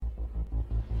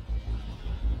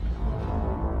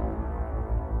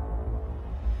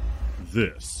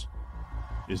This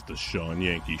is the Shawn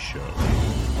Yankey Show.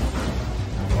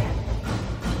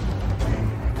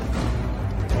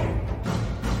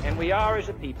 And we are, as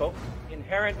a people,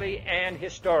 inherently and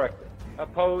historically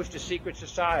opposed to secret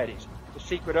societies, to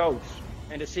secret oaths,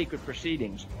 and to secret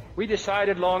proceedings. We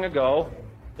decided long ago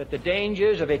that the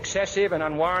dangers of excessive and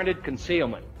unwarranted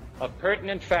concealment of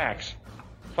pertinent facts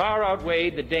far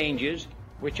outweighed the dangers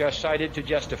which are cited to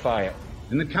justify it.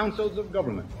 In the councils of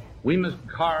government, we must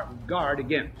guard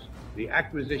against the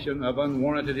acquisition of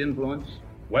unwarranted influence,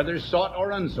 whether sought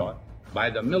or unsought, by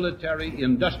the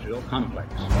military-industrial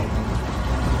complex.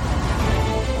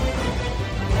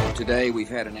 Today, we've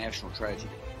had a national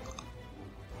tragedy.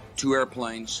 2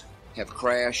 airplanes have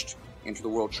crashed into the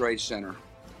World Trade Center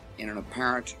in an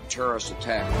apparent terrorist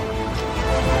attack.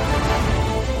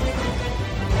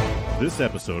 This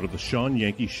episode of the Shawn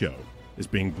Yankey Show is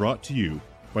being brought to you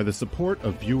by the support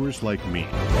of viewers like me.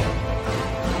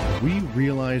 We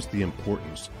realize the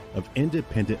importance of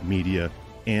independent media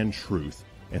and truth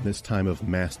in this time of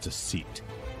mass deceit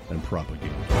and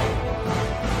propaganda.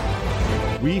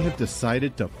 We have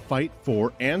decided to fight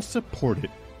for and support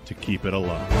it to keep it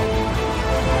alive.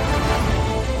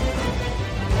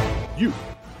 You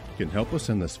can help us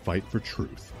in this fight for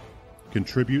truth.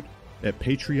 Contribute at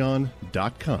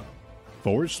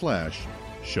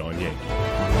patreon.com/Shawn Yankey.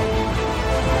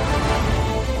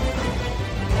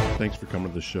 Thanks for coming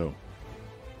to the show.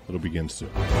 It'll begin soon.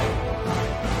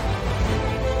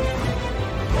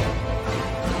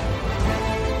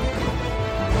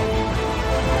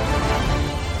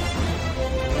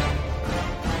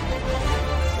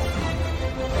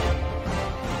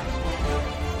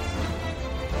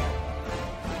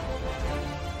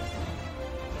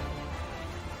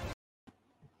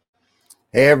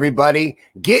 Hey, everybody,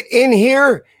 get in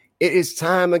here. It is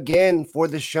time again for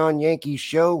the Shawn Yankey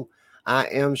Show. I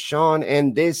am Shawn,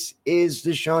 and this is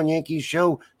the Shawn Yankey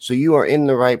Show. So you are in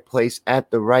the right place at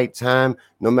the right time,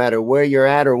 no matter where you're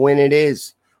at or when it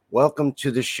is. Welcome to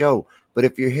the show. But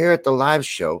if you're here at the live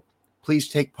show, please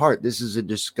take part. This is a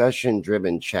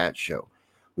discussion-driven chat show.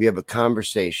 We have a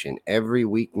conversation every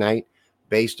weeknight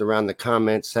based around the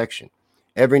comment section.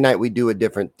 Every night we do a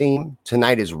different theme.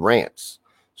 Tonight is Rants.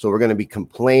 So we're going to be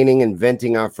complaining and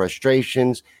venting our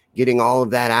frustrations, getting all of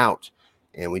that out.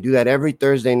 And we do that every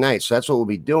Thursday night. So that's what we'll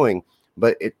be doing.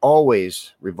 But it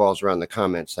always revolves around the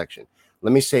comment section.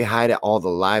 Let me say hi to all the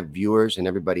live viewers and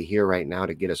everybody here right now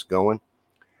to get us going.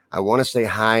 I want to say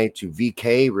hi to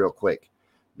VK real quick.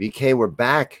 VK, we're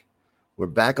back. We're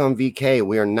back on VK.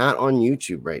 We are not on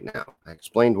YouTube right now. I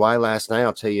explained why last night.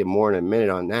 I'll tell you more in a minute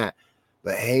on that.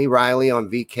 But hey, Riley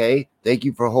on VK, thank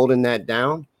you for holding that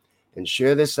down. And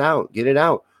share this out. Get it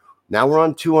out. Now we're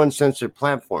on 2 uncensored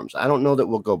platforms. I don't know that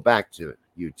we'll go back to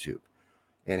YouTube.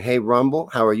 And hey, Rumble,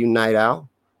 how are you, Night Owl?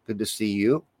 Good to see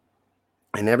you.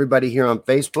 And everybody here on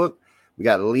Facebook, we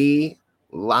got Lee,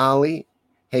 Lolly,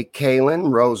 hey, Kaylin,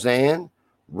 Roseanne,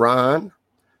 Ron,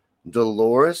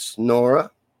 Dolores, Nora.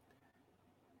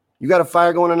 You got a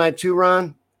fire going tonight too,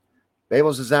 Ron?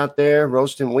 Babels is out there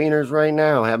roasting wieners right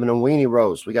now, having a weenie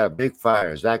roast. We got a big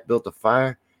fire. Zach built a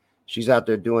fire. She's out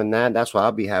there doing that. That's what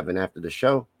I'll be having after the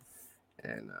show.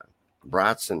 And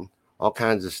brats and all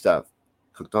kinds of stuff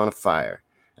cooked on a fire.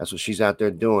 That's what she's out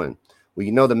there doing. Well,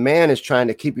 you know, the man is trying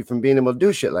to keep you from being able to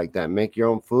do shit like that. Make your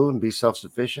own food and be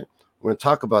self-sufficient. We're going to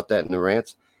talk about that in the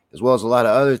rants, as well as a lot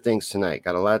of other things tonight.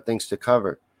 Got a lot of things to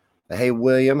cover. But hey,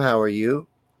 William, how are you?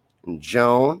 And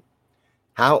Joan,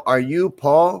 how are you,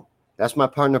 Paul? That's my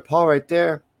partner, Paul, right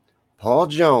there. Paul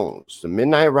Jones, the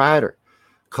Midnight Rider,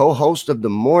 co-host of the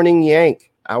Morning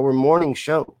Yank, our morning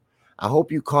show. I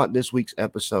hope you caught this week's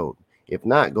episode. If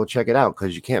not, go check it out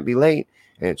because you can't be late,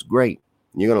 and it's great.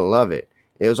 You're going to love it.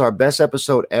 It was our best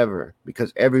episode ever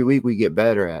because every week we get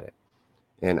better at it.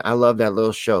 And I love that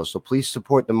little show. So please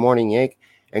support the Morning Yank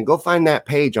and go find that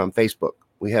page on Facebook.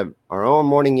 We have our own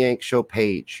Morning Yank show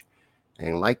page.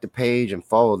 And like the page and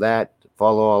follow that.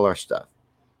 Follow all our stuff.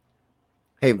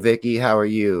 Hey, Vicky, how are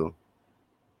you?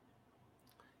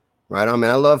 Right on,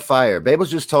 man. I love fire. Babels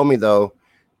just told me, though,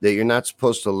 that you're not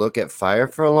supposed to look at fire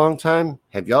for a long time.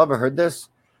 Have y'all ever heard this?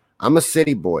 I'm a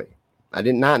city boy. I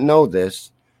did not know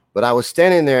this, but I was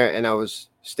standing there and I was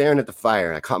staring at the fire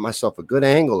and I caught myself a good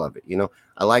angle of it. You know,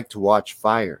 I like to watch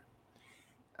fire.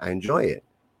 I enjoy it.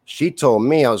 She told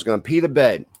me I was going to pee the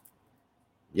bed.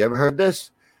 You ever heard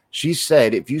this? She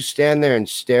said, if you stand there and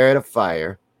stare at a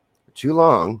fire for too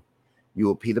long, you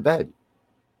will pee the bed.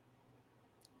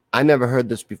 I never heard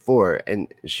this before.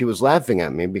 And she was laughing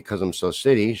at me because I'm so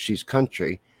city. She's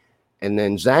country. And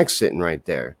then Zach's sitting right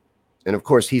there. And of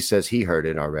course, he says he heard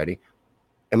it already.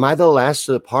 Am I the last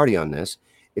to the party on this?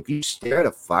 If you stare at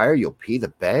a fire, you'll pee the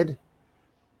bed?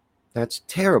 That's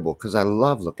terrible because I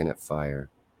love looking at fire.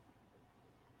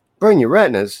 Burn your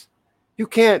retinas. You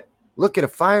can't look at a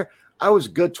fire. I was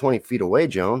good 20 feet away,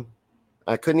 Joan.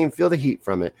 I couldn't even feel the heat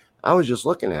from it. I was just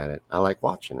looking at it. I like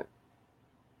watching it.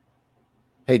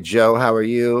 Hey, Joe, how are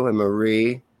you? And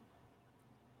Marie,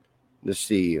 good to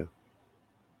see you.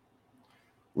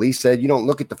 Lee said, you don't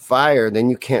look at the fire, then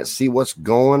you can't see what's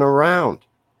going around.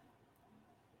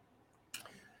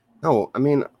 No, I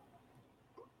mean,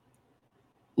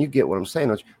 you get what I'm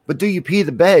saying. But do you pee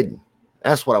the bed?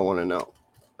 That's what I want to know.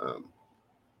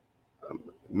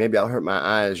 Maybe I'll hurt my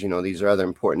eyes. These are other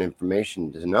important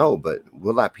information to know, but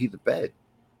will I pee the bed?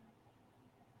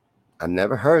 I've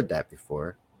never heard that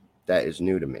before. That is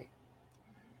new to me.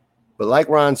 But like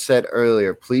Ron said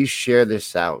earlier, please share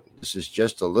this out. This is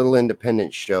just a little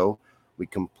independent show. We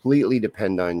completely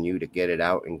depend on you to get it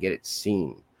out and get it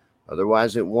seen.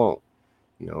 Otherwise, it won't.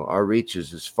 Our reach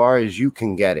is as far as you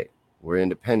can get it. We're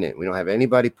independent. We don't have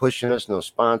anybody pushing us, no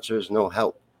sponsors, no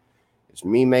help. It's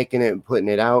me making it and putting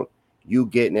it out, you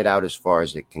getting it out as far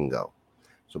as it can go.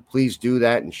 So please do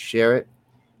that and share it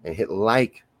and hit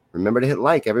like. Remember to hit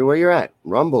like everywhere you're at.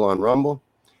 Rumble on Rumble.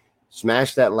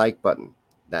 Smash that like button.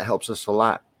 That helps us a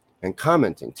lot. And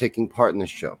commenting, taking part in the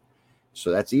show.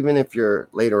 So that's even if you're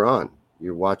later on,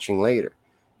 you're watching later.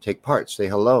 Take part, say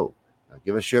hello.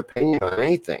 Give us your opinion on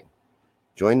anything.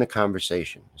 Join the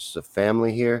conversation. This is a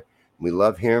family here. We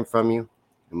love hearing from you.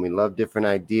 And we love different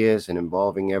ideas and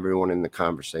involving everyone in the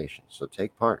conversation. So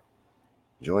take part.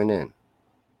 Join in.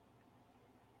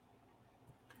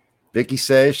 Vicky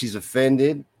says she's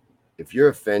offended. If you're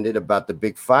offended about the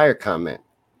big fire comment,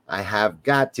 I have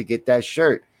got to get that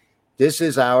shirt. This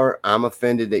is our I'm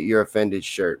offended that you're offended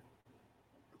shirt.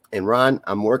 And Ron,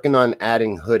 I'm working on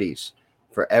adding hoodies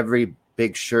for every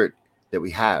big shirt that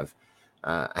we have.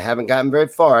 I haven't gotten very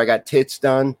far. I got tits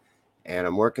done, and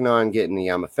I'm working on getting the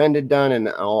I'm offended done and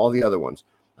all the other ones.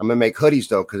 I'm going to make hoodies,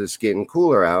 though, because it's getting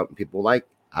cooler out.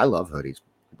 I love hoodies.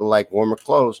 People like warmer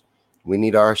clothes. We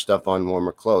need our stuff on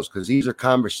warmer clothes because these are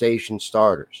conversation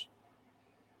starters.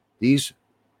 These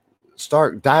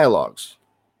start dialogues,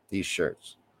 these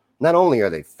shirts. Not only are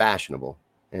they fashionable,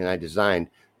 and I designed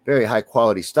very high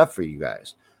quality stuff for you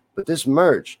guys, but this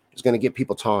merch is going to get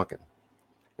people talking.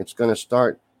 It's going to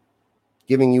start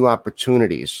giving you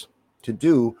opportunities to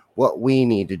do what we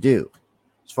need to do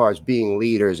as far as being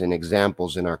leaders and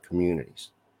examples in our communities.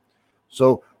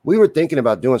 So we were thinking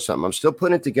about doing something. I'm still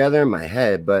putting it together in my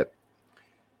head, but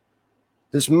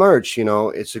this merch,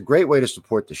 it's a great way to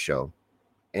support the show.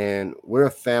 And we're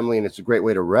a family, and it's a great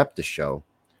way to rep the show.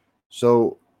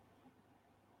 So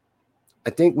I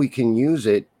think we can use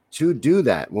it to do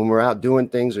that when we're out doing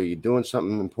things, or you're doing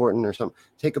something important or something.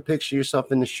 Take a picture of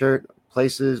yourself in the shirt,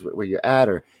 places where you're at,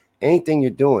 or anything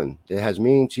you're doing that has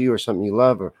meaning to you or something you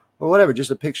love, or whatever, just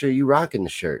a picture of you rocking the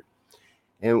shirt.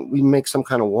 And we make some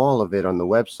kind of wall of it on the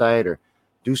website or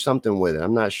do something with it.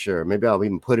 I'm not sure. Maybe I'll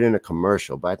even put it in a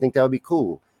commercial, but I think that would be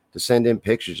cool to send in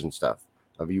pictures and stuff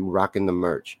of you rocking the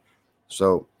merch.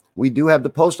 So we do have the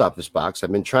post office box.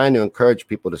 I've been trying to encourage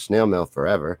people to snail mail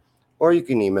forever, or you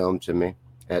can email them to me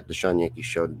at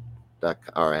theshawnyankeyshow.com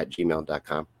or at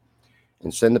gmail.com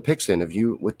and send the pics in of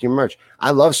you with your merch.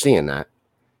 I love seeing that.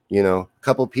 A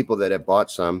couple of people that have bought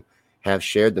some have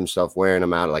shared themselves wearing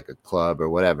them out at like a club or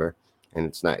whatever. And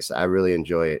it's nice. I really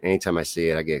enjoy it. Anytime I see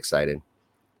it, I get excited.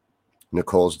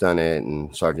 Nicole's done it,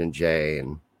 and Sergeant Jay,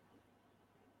 and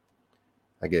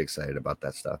I get excited about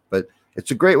that stuff. But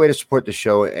it's a great way to support the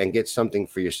show and get something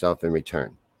for yourself in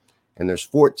return. And there's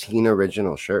 14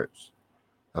 original shirts.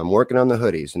 I'm working on the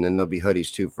hoodies, and then there'll be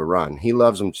hoodies too for Ron. He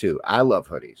loves them too. I love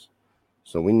hoodies.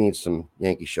 So we need some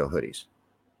Yankee Show hoodies.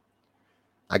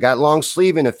 I got long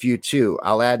sleeve in a few too.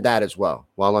 I'll add that as well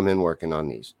while I'm in working on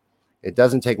these. It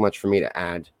doesn't take much for me to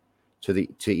add to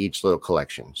each little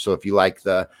collection. So if you like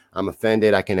the I'm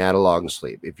offended, I can add a long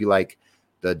sleeve. If you like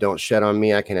the don't shed on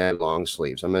me, I can add long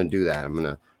sleeves. I'm going to do that. I'm going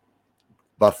to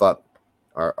buff up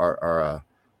our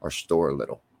store a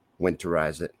little,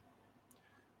 winterize it.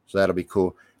 So that'll be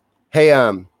cool. Hey,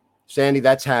 Sandy,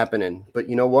 that's happening. But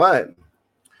you know what?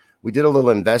 We did a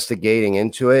little investigating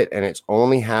into it, and it's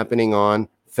only happening on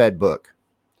FedBook.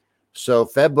 So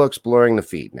FedBook's blurring the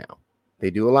feed now. They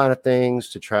do a lot of things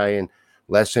to try and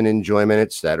lessen enjoyment,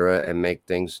 etc., and make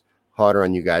things harder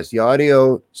on you guys. The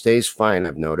audio stays fine,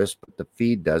 I've noticed, but the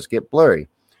feed does get blurry.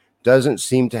 Doesn't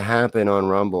seem to happen on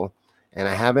Rumble, and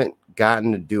I haven't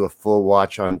gotten to do a full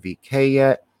watch on VK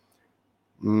yet.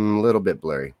 A little bit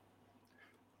blurry.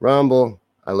 Rumble,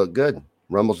 I look good.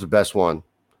 Rumble's the best one.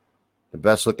 The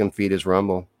best looking feed is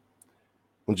Rumble.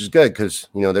 which is good because,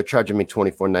 they're charging me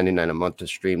 $24.99 a month to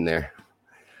stream there.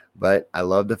 But I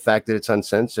love the fact that it's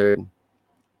uncensored.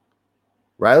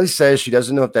 Riley says she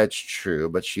doesn't know if that's true,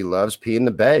 but she loves pee in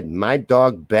the bed. My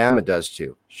dog Bama does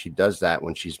too. She does that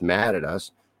when she's mad at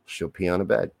us. She'll pee on the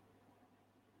bed.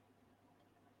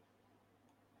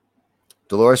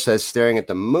 Dolores says staring at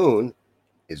the moon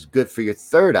is good for your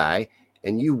third eye,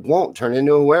 and you won't turn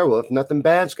into a werewolf. Nothing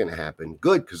bad's going to happen.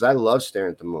 Good, because I love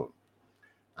staring at the moon.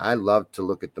 I love to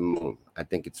look at the moon. I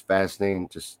think it's fascinating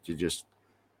just to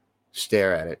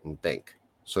stare at it and think.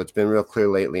 So it's been real clear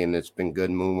lately, and it's been good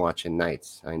moon watching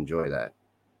nights. I enjoy that.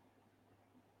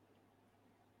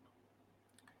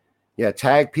 Yeah,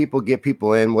 tag people, get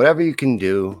people in, whatever you can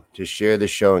do to share the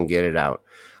show and get it out.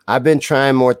 I've been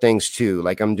trying more things too.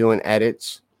 Like I'm doing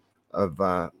edits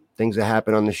of things that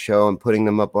happen on the show and putting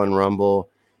them up on Rumble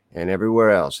and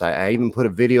everywhere else. I even put a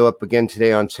video up again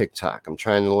today on TikTok. I'm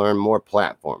trying to learn more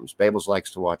platforms. Babels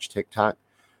likes to watch TikTok.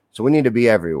 So we need to be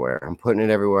everywhere. I'm putting it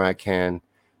everywhere I can,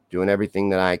 doing everything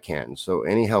that I can. So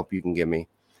any help you can give me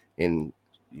in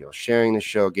sharing the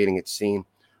show, getting it seen,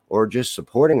 or just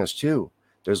supporting us too.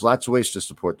 There's lots of ways to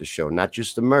support the show, not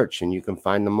just the merch, and you can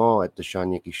find them all at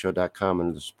theshawnyankeyshow.com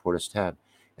under the support us tab.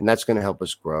 And that's going to help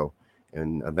us grow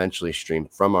and eventually stream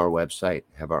from our website,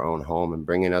 have our own home, and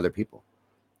bring in other people.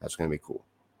 That's going to be cool.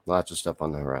 Lots of stuff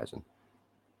on the horizon.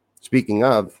 Speaking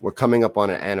of, we're coming up on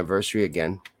an anniversary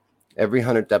again. Every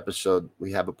 100th episode,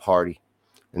 we have a party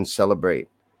and celebrate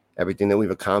everything that we've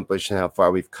accomplished and how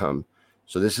far we've come.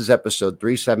 So this is episode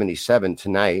 377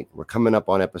 tonight. We're coming up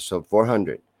on episode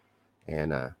 400.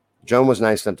 And Joan was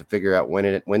nice enough to figure out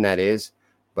when that is,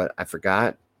 but I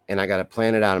forgot, and I got to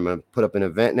plan it out. I'm going to put up an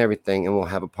event and everything, and we'll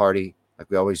have a party like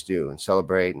we always do and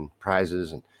celebrate and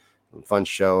prizes and fun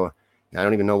show. I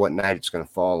don't even know what night it's going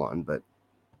to fall on, but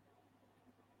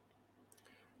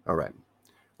all right.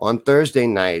 On Thursday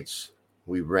nights,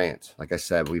 we rant. Like I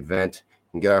said, we vent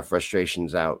and get our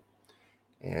frustrations out,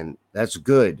 and that's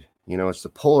good. It's the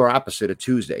polar opposite of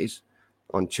Tuesdays.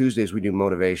 On Tuesdays, we do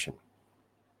motivation.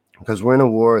 Because we're in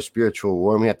a spiritual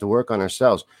war, and we have to work on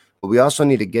ourselves. But we also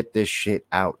need to get this shit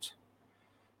out.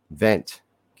 Vent.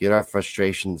 Get our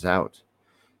frustrations out.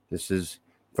 This is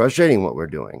frustrating what we're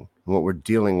doing and what we're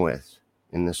dealing with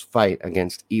in this fight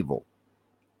against evil.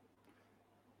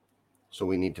 So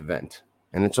we need to vent.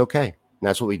 And it's okay. And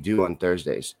that's what we do on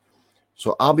Thursdays.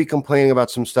 So I'll be complaining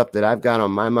about some stuff that I've got on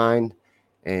my mind.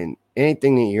 And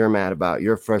anything that you're mad about,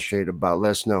 you're frustrated about, let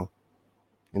us know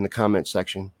in the comment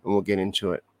section, and we'll get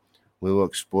into it. We will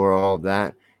explore all of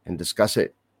that and discuss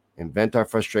it and vent our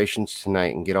frustrations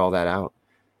tonight and get all that out.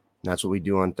 And that's what we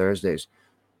do on Thursdays.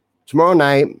 Tomorrow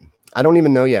night, I don't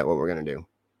even know yet what we're going to do.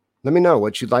 Let me know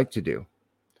what you'd like to do.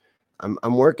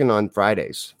 I'm working on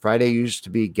Fridays. Friday used to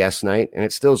be guest night, and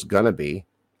it still is going to be.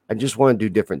 I just want to do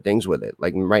different things with it.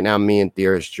 Like right now, me and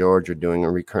Theorist George are doing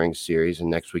a recurring series, and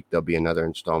next week there'll be another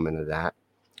installment of that.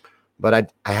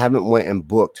 But I haven't went and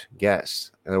booked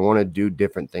guests, and I want to do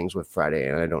different things with Friday,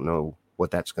 and I don't know what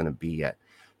that's going to be yet.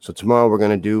 So tomorrow we're going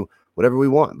to do whatever we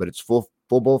want, but it's full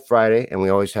bowl Friday, and we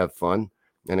always have fun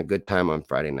and a good time on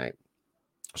Friday night.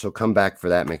 So come back for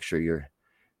that. Make sure you're,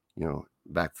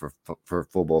 back for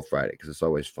full bowl Friday because it's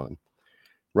always fun.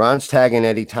 Ron's tagging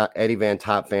Eddie Van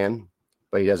Top fan,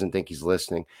 but he doesn't think he's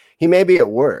listening. He may be at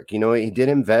work. He did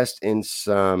invest in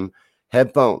some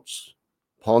headphones.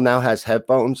 Paul now has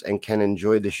headphones and can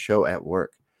enjoy the show at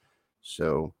work.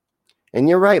 So, and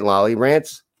you're right, Lolly.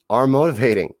 Rants are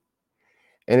motivating.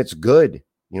 And it's good.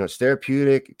 It's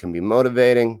therapeutic. It can be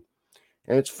motivating.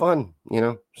 And it's fun,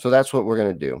 So that's what we're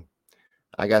going to do.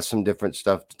 I got some different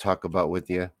stuff to talk about with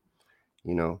you.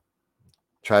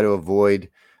 Try to avoid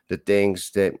the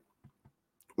things that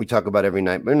we talk about every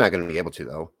night. We're not going to be able to,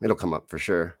 though. It'll come up for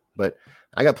sure. But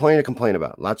I got plenty to complain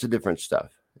about. Lots of different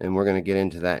stuff. And we're going to get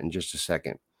into that in just a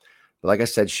second. But like I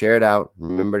said, share it out.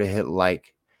 Remember to hit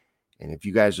like. And if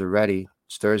you guys are ready,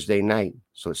 it's Thursday night.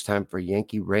 So it's time for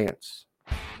Yankee Rants.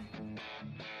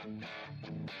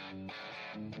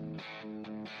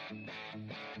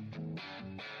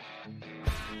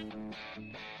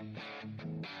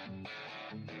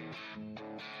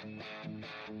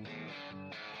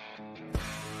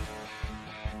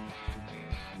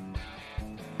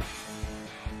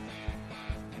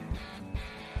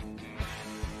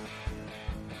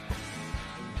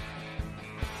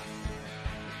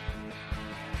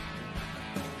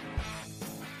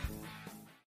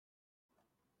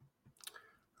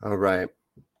 All right.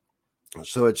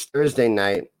 So it's Thursday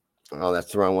night. Oh,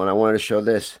 that's the wrong one. I wanted to show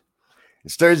this.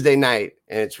 It's Thursday night,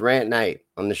 and it's rant night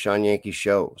on the Shawn Yankey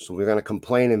Show. So we're going to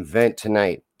complain and vent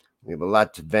tonight. We have a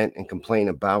lot to vent and complain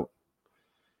about.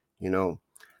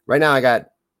 Right now I got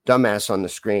dumbass on the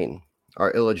screen,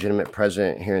 our illegitimate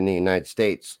president here in the United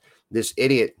States, this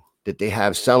idiot that they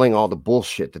have selling all the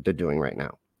bullshit that they're doing right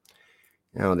now.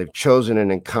 They've chosen an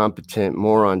incompetent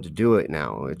moron to do it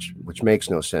now, which makes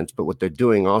no sense. But what they're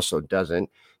doing also doesn't.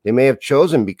 They may have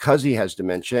chosen because he has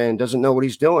dementia and doesn't know what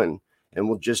he's doing and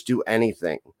will just do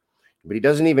anything. But he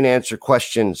doesn't even answer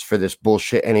questions for this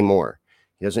bullshit anymore.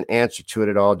 He doesn't answer to it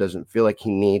at all. Doesn't feel like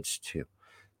he needs to.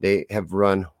 They have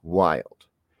run wild.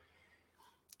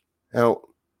 Now,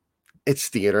 it's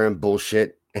theater and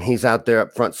bullshit, and he's out there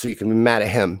up front so you can be mad at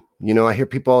him. I hear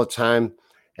people all the time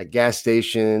at gas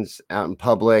stations, out in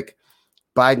public,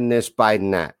 Biden this,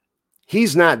 Biden that.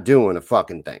 He's not doing a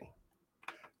fucking thing.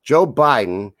 Joe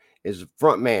Biden is a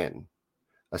front man,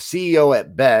 a CEO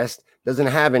at best, doesn't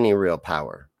have any real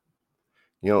power.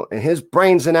 And his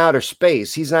brain's in outer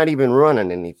space. He's not even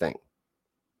running anything.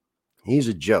 He's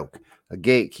a joke, a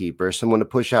gatekeeper, someone to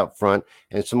push out front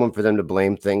and someone for them to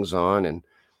blame things on. And,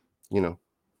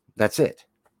 that's it.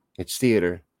 It's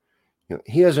theater.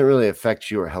 He doesn't really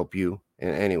affect you or help you in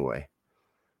any way.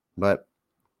 But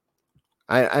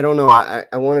I don't know. I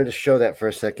wanted to show that for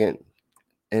a second.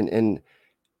 And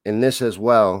this as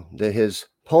well, that his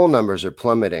poll numbers are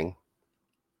plummeting.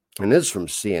 And this is from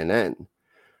CNN.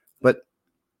 But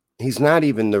he's not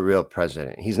even the real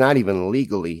president. He's not even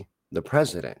legally the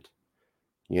president.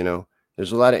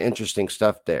 There's a lot of interesting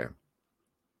stuff there.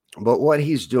 But what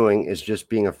he's doing is just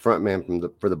being a front man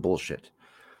for the bullshit.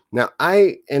 Now,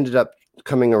 I ended up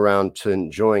coming around to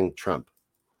enjoying Trump.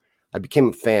 I became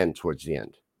a fan towards the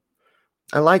end.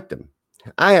 I liked him.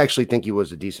 I actually think he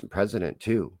was a decent president,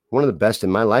 too. One of the best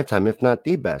in my lifetime, if not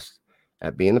the best,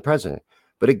 at being the president.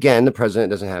 But again, the president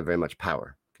doesn't have very much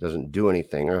power. He doesn't do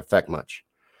anything or affect much.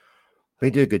 But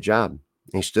he did a good job.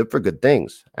 He stood for good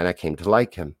things, and I came to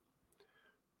like him.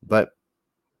 But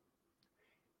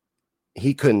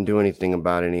he couldn't do anything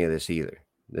about any of this either.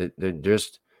 They're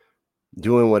just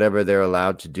doing whatever they're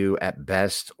allowed to do at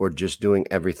best, or just doing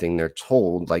everything they're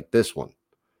told, like this one.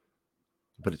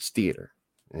 But it's theater,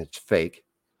 and it's fake.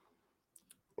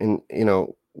 And,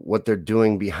 what they're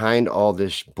doing behind all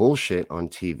this bullshit on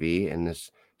TV and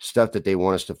this stuff that they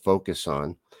want us to focus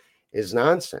on is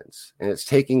nonsense. And it's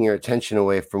taking your attention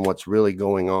away from what's really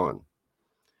going on.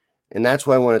 And that's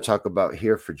what I want to talk about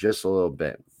here for just a little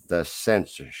bit, the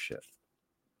censorship.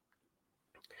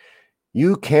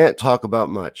 You can't talk about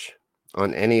much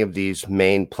on any of these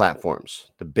main platforms,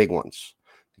 the big ones,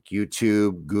 like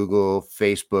YouTube, Google,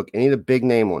 Facebook, any of the big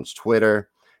name ones, Twitter.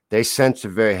 They censor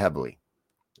very heavily,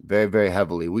 very, very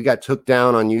heavily. We got took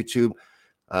down on YouTube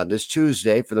this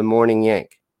Tuesday for the Morning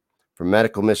Yank for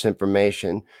medical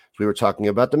misinformation. So we were talking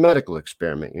about the medical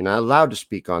experiment. You're not allowed to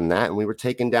speak on that. And we were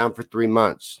taken down for 3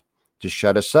 months to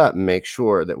shut us up and make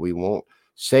sure that we won't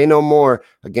say no more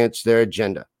against their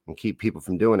agenda and keep people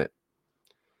from doing it.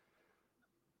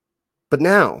 But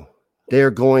now they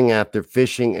are going after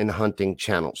fishing and hunting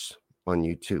channels on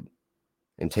YouTube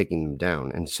and taking them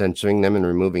down and censoring them and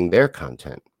removing their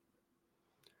content.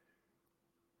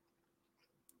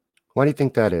 Why do you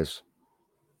think that is?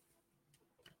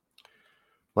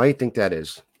 Why do you think that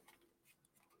is?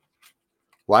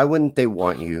 Why wouldn't they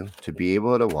want you to be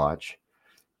able to watch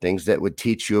things that would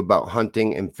teach you about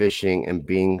hunting and fishing and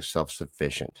being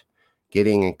self-sufficient,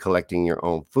 getting and collecting your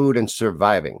own food and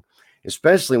surviving?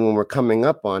 Especially when we're coming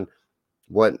up on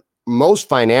what most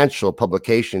financial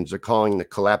publications are calling the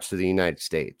collapse of the United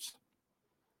States.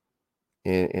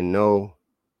 In no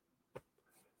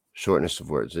shortness of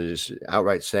words, they're just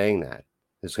outright saying that.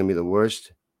 It's going to be the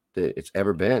worst that it's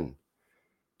ever been.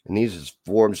 And these is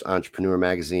Forbes, Entrepreneur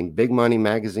Magazine, Big Money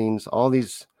magazines, all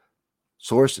these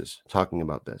sources talking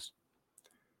about this.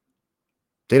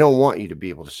 They don't want you to be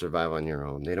able to survive on your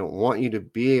own. They don't want you to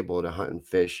be able to hunt and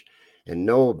fish and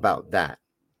know about that.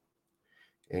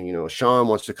 And, Shawn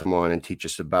wants to come on and teach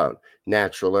us about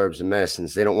natural herbs and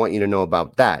medicines. They don't want you to know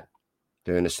about that.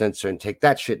 They're going to censor and take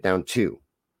that shit down too.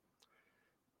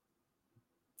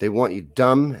 They want you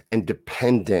dumb and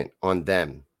dependent on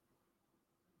them.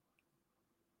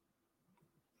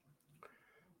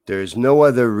 There is no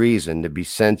other reason to be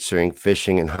censoring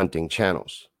fishing and hunting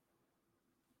channels.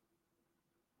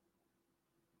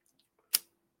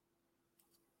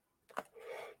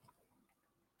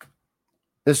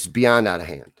 This is beyond out of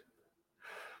hand,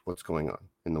 what's going on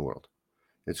in the world.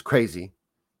 It's crazy.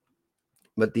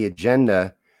 But the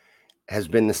agenda has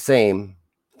been the same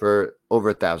for over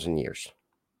 1,000 years.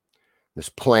 This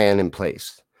plan in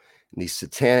place. And these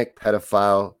satanic,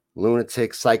 pedophile,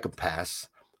 lunatic psychopaths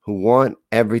who want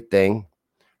everything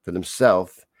for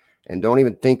themselves and don't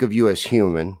even think of you as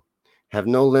human have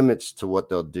no limits to what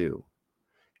they'll do.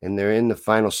 and they're in the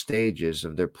final stages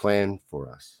of their plan for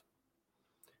us.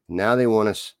 Now they want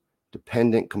us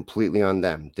dependent completely on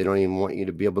them. They don't even want you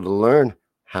to be able to learn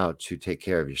how to take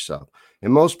care of yourself.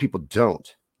 And most people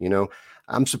don't.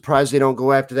 I'm surprised they don't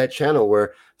go after that channel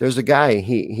where there's a guy,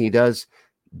 he does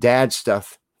dad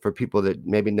stuff for people that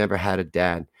maybe never had a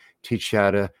dad. Teach you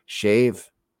how to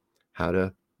shave, how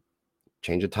to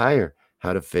change a tire,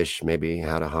 how to fish, maybe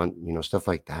how to hunt, stuff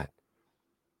like that.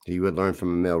 You would learn from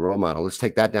a male role model. Let's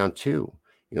take that down too.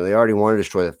 They already want to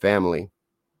destroy the family.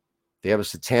 They have a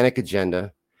satanic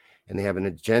agenda, and they have an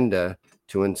agenda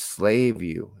to enslave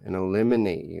you and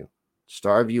eliminate you,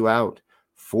 starve you out,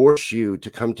 force you to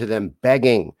come to them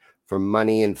begging for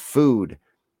money and food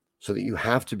so that you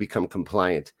have to become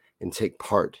compliant and take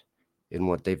part in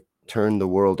what they've turned the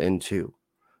world into,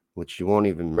 which you won't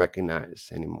even recognize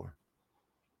anymore.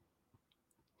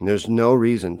 And there's no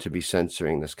reason to be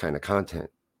censoring this kind of content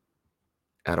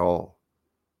at all.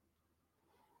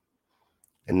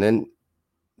 And then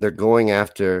they're going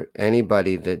after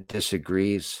anybody that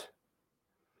disagrees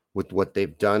with what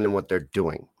they've done and what they're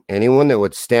doing. Anyone that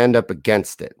would stand up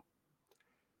against it.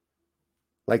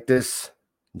 Like this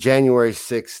January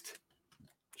 6th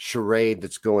charade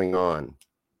that's going on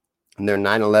in their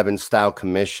 9/11 style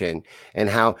commission, and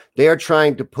how they are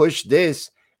trying to push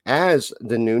this as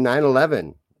the new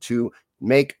 9/11 to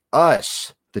make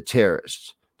us the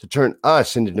terrorists, to turn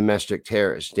us into domestic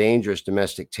terrorists, dangerous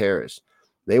domestic terrorists.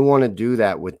 They want to do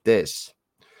that with this.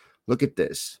 Look at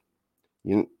this.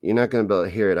 You're not going to be able to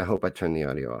hear it. I hope I turn the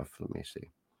audio off. Let me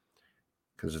see.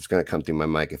 Because it's going to come through my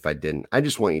mic if I didn't. I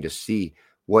just want you to see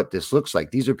what this looks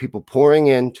like. These are people pouring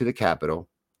into the Capitol.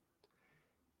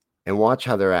 And watch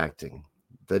how they're acting.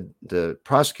 The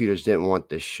prosecutors didn't want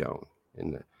this shown.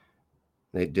 And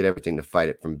they did everything to fight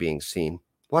it from being seen.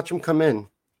 Watch them come in.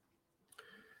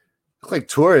 Look like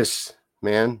tourists,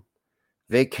 man.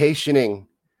 Vacationing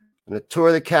on a tour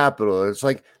of the Capitol. It's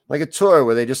like a tour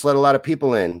where they just let a lot of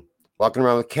people in. Walking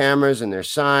around with cameras and their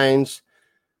signs.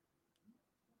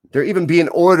 They're even being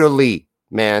orderly,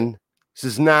 man. This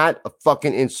is not a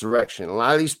fucking insurrection. A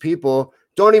lot of these people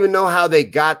don't even know how they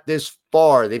got this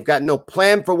far. They've got no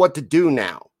plan for what to do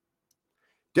now.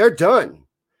 They're done.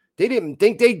 They didn't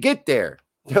think they'd get there.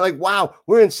 They're like, wow,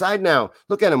 we're inside now.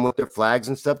 Look at them with their flags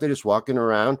and stuff. They're just walking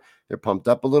around. They're pumped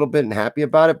up a little bit and happy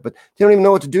about it, but they don't even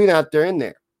know what to do now that they're in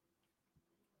there.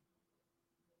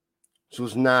 This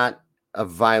was not a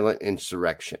violent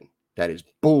insurrection. That is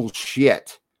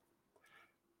bullshit.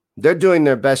 They're doing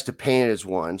their best to paint it as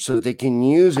one so that they can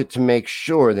use it to make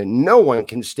sure that no one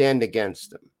can stand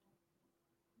against them.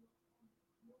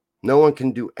 No one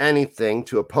can do anything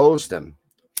to oppose them.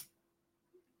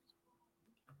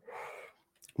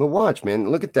 But watch, man.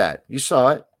 Look at that. You saw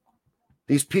it.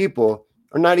 These people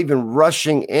are not even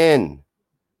rushing in.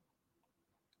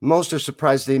 Most are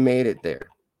surprised they made it there.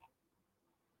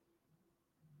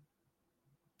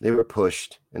 They were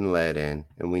pushed and led in,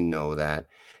 and we know that.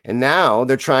 And now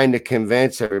they're trying to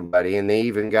convince everybody, and they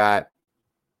even got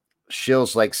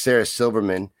shills like Sarah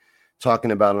Silverman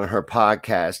talking about on her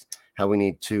podcast how we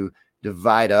need to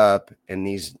divide up, and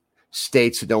these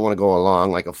states that don't want to go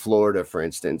along, like a Florida, for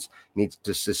instance, needs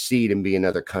to secede and be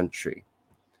another country.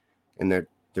 And they're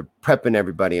prepping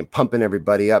everybody and pumping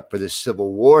everybody up for this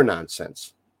civil war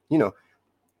nonsense.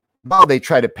 While they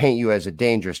try to paint you as a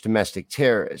dangerous domestic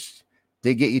terrorist,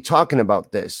 they get you talking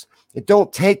about this. It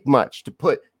don't take much to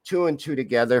put 2 and 2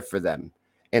 together for them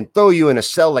and throw you in a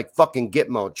cell like fucking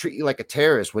Gitmo, treat you like a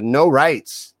terrorist with no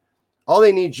rights. All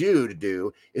they need you to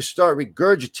do is start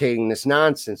regurgitating this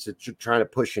nonsense that you're trying to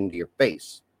push into your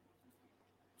face.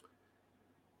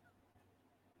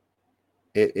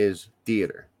 It is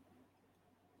theater.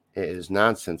 It is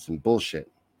nonsense and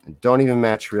bullshit. And don't even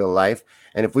match real life.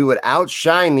 And if we would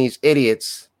outshine these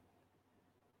idiots,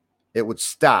 it would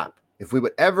stop. If we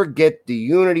would ever get the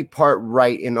unity part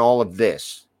right in all of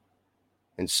this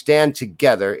and stand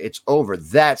together, it's over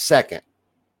that second.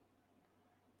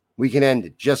 We can end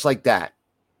it just like that.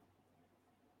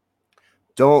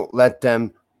 Don't let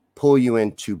them pull you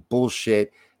into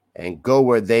bullshit and go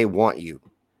where they want you.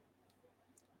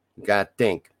 You got to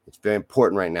think. It's very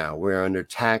important right now. We're under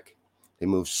attack. They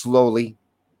move slowly.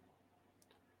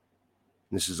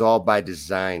 This is all by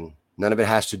design. None of it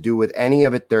has to do with any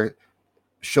of it they're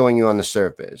showing you on the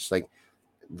surface. Like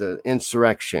the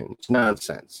insurrection. It's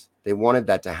nonsense. They wanted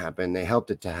that to happen. They helped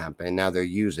it to happen. And now they're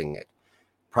using it.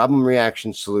 Problem,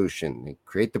 reaction, solution. They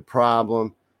create the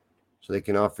problem so they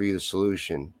can offer you the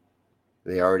solution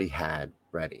they already had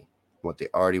ready, what they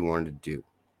already wanted to do.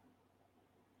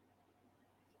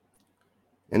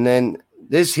 And then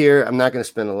this here, I'm not going to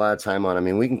spend a lot of time on. I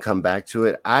mean, we can come back to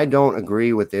it. I don't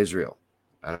agree with Israel.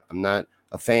 I'm not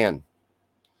a fan.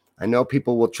 I know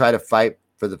people will try to fight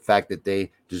for the fact that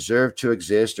they deserve to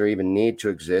exist or even need to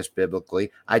exist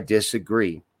biblically. I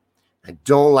disagree. I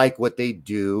don't like what they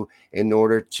do in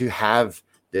order to have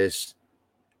this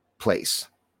place,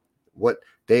 what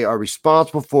they are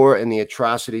responsible for, and the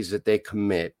atrocities that they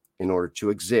commit in order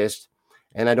to exist.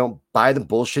 And I don't buy the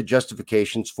bullshit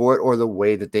justifications for it or the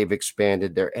way that they've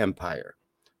expanded their empire.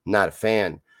 I'm not a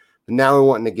fan. But now we're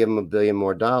wanting to give them $1 billion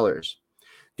more.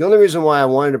 The only reason why I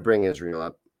wanted to bring Israel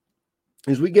up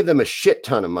is we give them a shit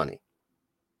ton of money.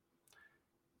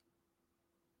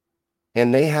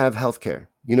 And they have healthcare,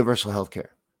 universal healthcare.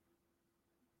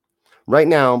 Right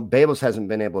now, Babels hasn't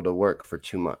been able to work for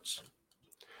 2 months.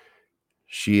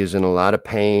 She is in a lot of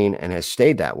pain and has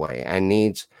stayed that way and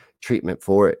needs treatment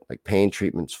for it, like pain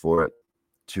treatments for it,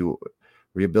 to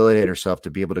rehabilitate herself to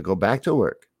be able to go back to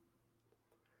work.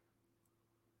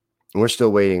 And we're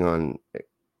still waiting on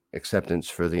acceptance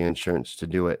for the insurance to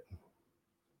do it.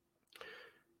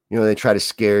 You know, they try to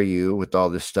scare you with all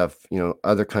this stuff. You know,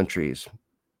 other countries,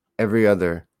 every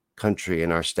other country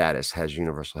in our status has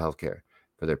universal health care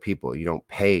for their people. You don't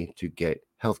pay to get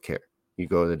health care. You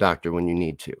go to the doctor when you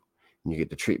need to, and you get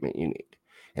the treatment you need.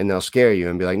 And they'll scare you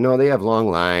and be like, no, they have long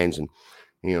lines, and,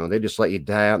 you know, they just let you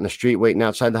die out in the street waiting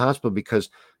outside the hospital because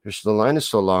the line is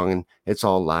so long, and it's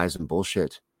all lies and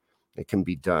bullshit. It can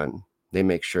be done. They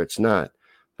make sure it's not,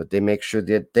 but they make sure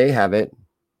that they have it.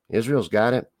 Israel's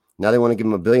got it. Now they want to give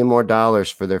them $1 billion more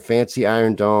for their fancy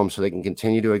Iron Dome so they can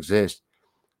continue to exist.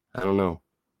 I don't know.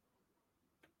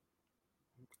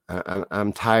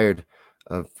 I'm tired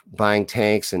of buying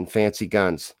tanks and fancy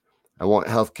guns. I want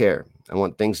health care. I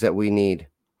want things that we need.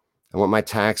 I want my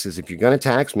taxes. If you're going to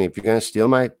tax me, if you're going to steal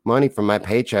my money from my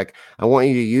paycheck, I want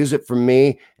you to use it for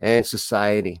me and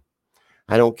society.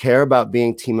 I don't care about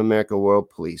being Team America World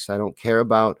Police. I don't care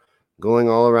about going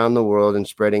all around the world and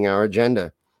spreading our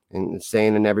agenda and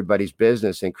staying in everybody's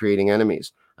business and creating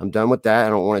enemies. I'm done with that. I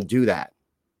don't want to do that.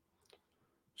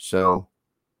 So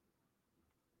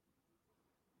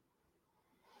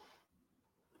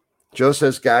Joe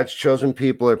says God's chosen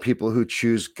people are people who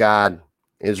choose God.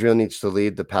 Israel needs to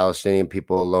leave the Palestinian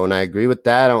people alone. I agree with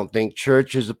that. I don't think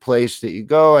church is a place that you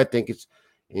go. I think it's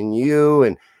in you,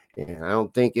 and I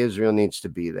don't think Israel needs to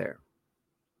be there.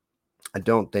 I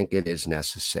don't think it is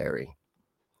necessary.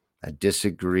 I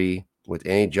disagree with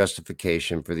any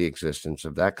justification for the existence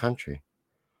of that country.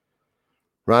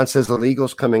 Ron says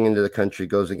illegals coming into the country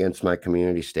goes against my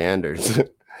community standards.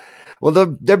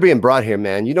 Well, they're being brought here,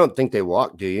 man. You don't think they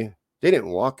walked, do you? They didn't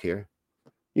walk here.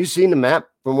 You seen the map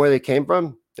from where they came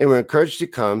from? They were encouraged to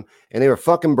come, and they were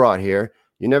fucking brought here.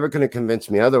 You're never going to convince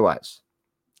me otherwise.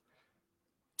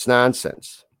 It's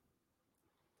nonsense.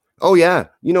 Oh, yeah.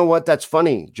 You know what? That's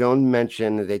funny. Joan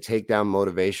mentioned that they take down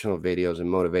motivational videos and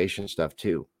motivation stuff,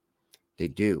 too. They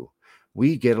do.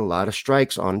 We get a lot of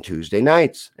strikes on Tuesday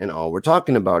nights, and all we're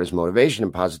talking about is motivation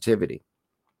and positivity.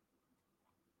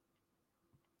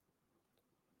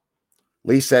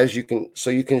 Lee says you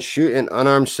can shoot an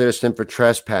unarmed citizen for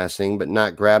trespassing, but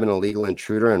not grab an illegal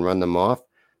intruder and run them off.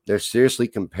 They're seriously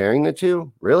comparing the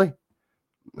two? Really?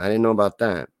 I didn't know about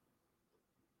that.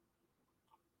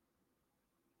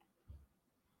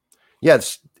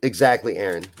 Yes, exactly,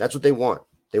 Aaron. That's what they want.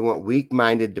 They want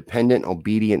weak-minded, dependent,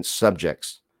 obedient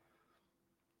subjects.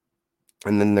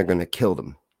 And then they're going to kill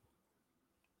them.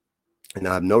 And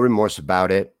I have no remorse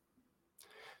about it.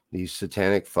 These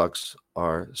satanic fucks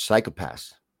are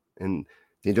psychopaths. And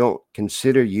they don't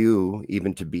consider you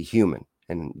even to be human.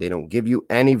 And they don't give you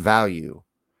any value.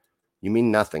 You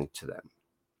mean nothing to them.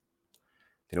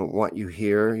 They don't want you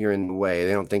here. You're in the way.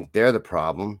 They don't think they're the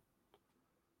problem.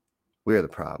 We're the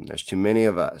problem. There's too many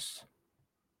of us.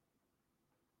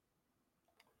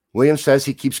 William says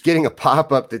he keeps getting a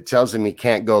pop-up that tells him he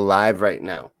can't go live right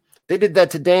now. They did that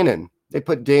to Danon. They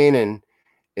put Danon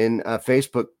in a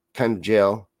Facebook kind of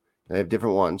jail. They have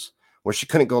different ones where she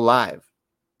couldn't go live.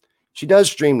 She does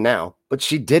stream now, but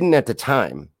she didn't at the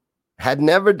time. Had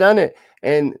never done it.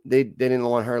 And they didn't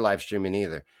want her live streaming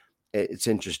either. It's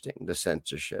interesting, the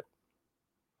censorship.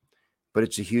 But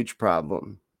it's a huge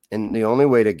problem. And the only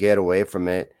way to get away from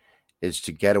it is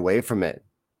to get away from it,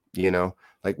 you know,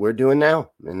 like we're doing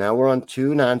now. And now we're on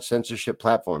 2 non-censorship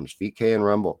platforms, VK and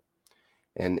Rumble.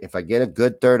 And if I get a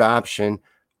good third option,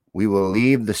 we will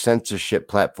leave the censorship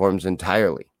platforms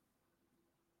entirely.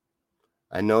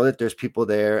 I know that there's people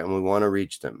there and we want to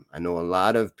reach them. I know a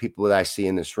lot of people that I see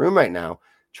in this room right now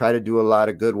try to do a lot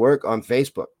of good work on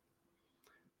Facebook.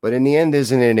 But in the end,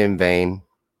 isn't it in vain?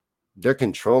 They're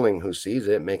controlling who sees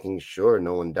it, making sure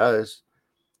no one does,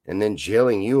 and then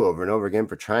jailing you over and over again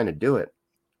for trying to do it.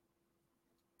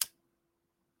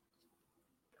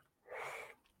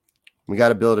 We got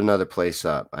to build another place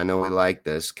up. I know we like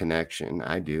this connection.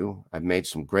 I do. I've made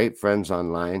some great friends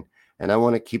online, and I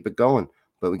want to keep it going,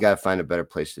 but we got to find a better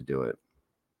place to do it.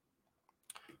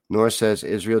 Nora says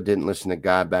Israel didn't listen to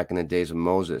God back in the days of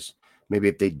Moses. Maybe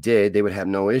if they did, they would have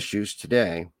no issues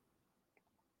today.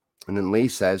 And then Lee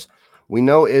says, we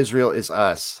know Israel is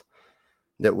us,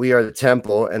 that we are the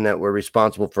temple and that we're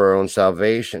responsible for our own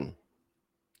salvation.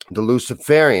 The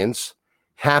Luciferians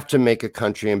have to make a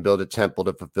country and build a temple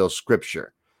to fulfill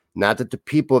scripture. Not that the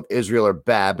people of Israel are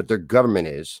bad, but their government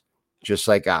is, just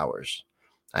like ours.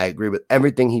 I agree with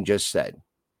everything he just said.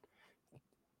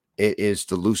 It is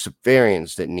the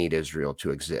Luciferians that need Israel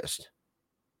to exist.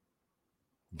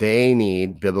 They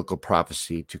need biblical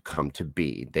prophecy to come to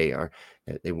be. They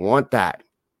want that.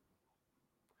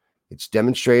 It's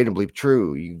demonstrably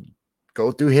true. You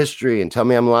go through history and tell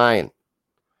me I'm lying.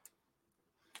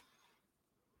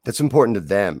 That's important to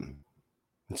them.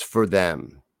 It's for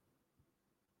them.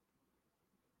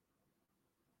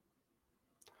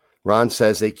 Ron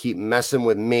says they keep messing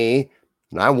with me,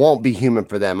 and I won't be human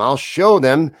for them. I'll show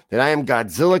them that I am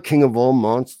Godzilla, king of all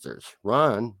monsters.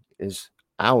 Ron is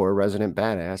our resident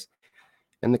badass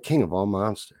and the king of all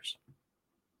monsters.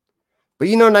 But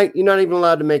you're not even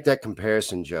allowed to make that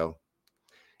comparison, Joe.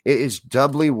 It is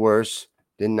doubly worse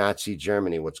than Nazi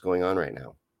Germany, what's going on right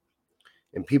now.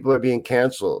 And people are being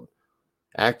canceled.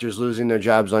 Actors losing their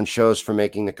jobs on shows for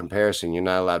making the comparison. You're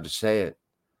not allowed to say it.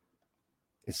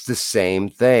 It's the same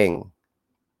thing.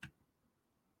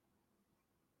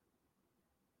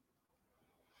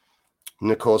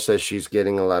 Nicole says she's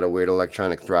getting a lot of weird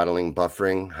electronic throttling,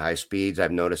 buffering, high speeds.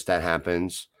 I've noticed that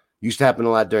happens. Used to happen a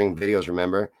lot during videos,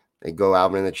 remember? They go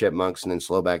Alvin and the Chipmunks and then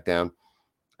slow back down.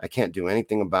 I can't do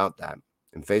anything about that.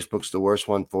 And Facebook's the worst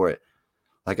one for it.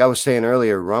 Like I was saying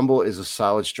earlier, Rumble is a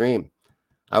solid stream.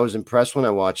 I was impressed when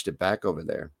I watched it back over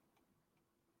there.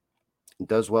 It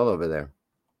does well over there.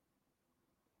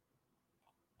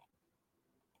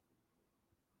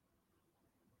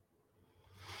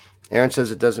 Aaron says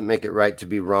it doesn't make it right to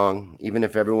be wrong, even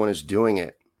if everyone is doing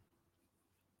it.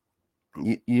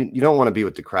 You don't want to be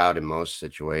with the crowd in most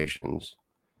situations.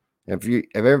 If you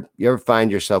ever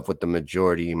find yourself with the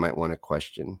majority, you might want to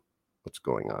question what's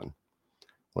going on,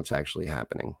 what's actually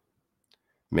happening.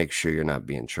 Make sure you're not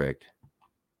being tricked.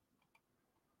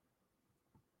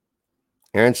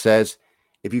 Aaron says,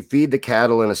 if you feed the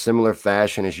cattle in a similar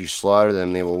fashion as you slaughter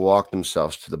them, they will walk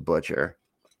themselves to the butcher.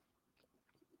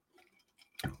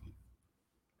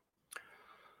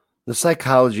 The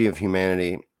psychology of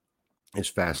humanity is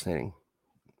fascinating.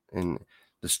 And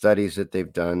the studies that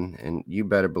they've done, and you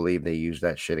better believe they use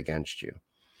that shit against you.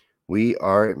 We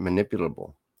are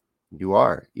manipulable. You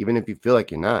are, even if you feel like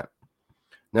you're not.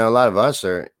 Now, a lot of us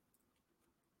are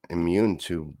immune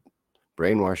to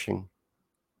brainwashing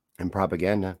and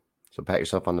propaganda. So pat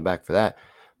yourself on the back for that.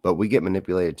 But we get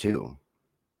manipulated too.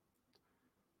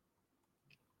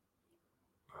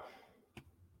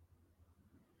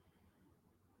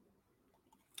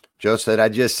 Joe said, I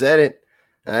just said it.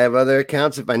 I have other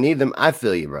accounts if I need them. I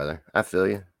feel you, brother. I feel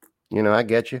you. You know, I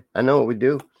get you. I know what we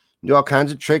do. We do all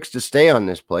kinds of tricks to stay on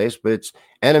this place, but it's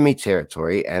enemy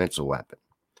territory and it's a weapon.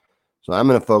 So I'm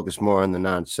going to focus more on the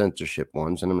non-censorship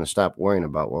ones, and I'm going to stop worrying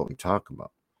about what we talk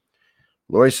about.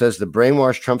 Lori says the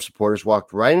brainwashed Trump supporters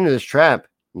walked right into this trap.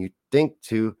 You think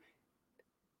to,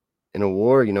 in a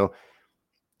war, you know,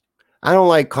 I don't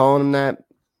like calling them that.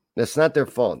 That's not their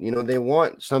fault. You know, they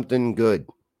want something good.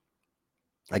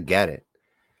 I get it.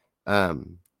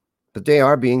 But they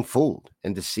are being fooled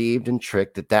and deceived and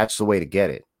tricked that that's the way to get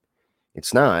it.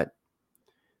 It's not.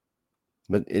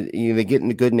 But they get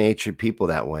into good-natured people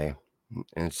that way.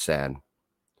 And it's sad.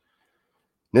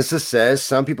 Nissa says,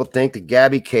 some people think the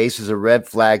Gabby case is a red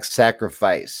flag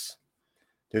sacrifice.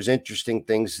 There's interesting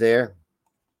things there.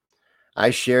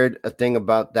 I shared a thing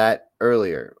about that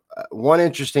earlier. One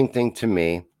interesting thing to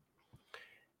me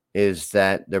is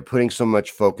that they're putting so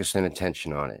much focus and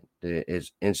attention on it. It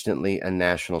is instantly a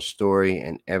national story,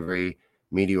 and every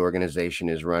media organization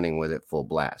is running with it full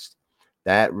blast.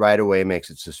 That right away makes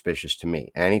it suspicious to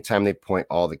me. Anytime they point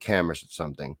all the cameras at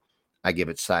something, I give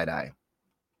it side eye.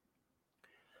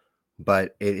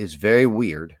 But it is very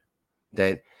weird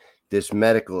that this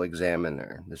medical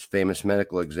examiner, this famous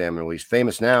medical examiner, well, he's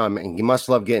famous now. I mean, he must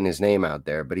love getting his name out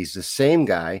there, but he's the same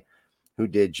guy who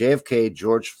did JFK,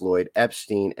 George Floyd,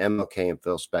 Epstein, MLK, and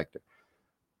Phil Spector.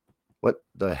 What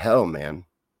the hell, man?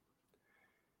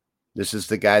 This is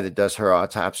the guy that does her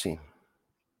autopsy.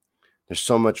 There's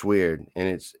so much weird, and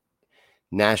it's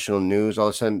national news. All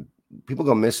of a sudden, people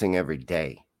go missing every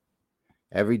day.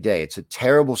 Every day. It's a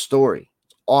terrible story.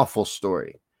 It's an awful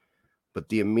story. but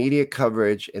the immediate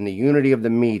coverage and the unity of the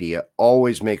media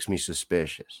always makes me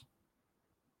suspicious.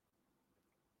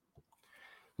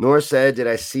 Nora said, did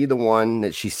I see the one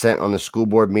that she sent on the school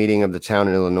board meeting of the town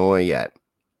in Illinois yet?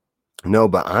 No,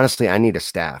 but honestly, I need a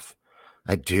staff.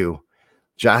 I do.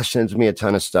 Josh sends me a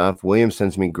ton of stuff. William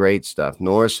sends me great stuff.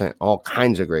 Nora sent all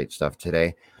kinds of great stuff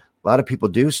today. A lot of people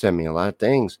do send me a lot of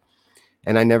things,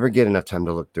 and I never get enough time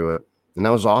to look through it. And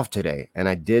I was off today, and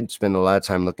I did spend a lot of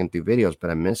time looking through videos, but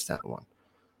I missed that one.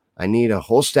 I need a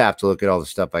whole staff to look at all the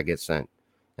stuff I get sent,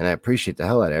 and I appreciate the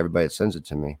hell out of everybody that sends it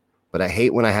to me. But I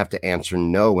hate when I have to answer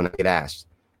no when I get asked.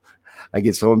 I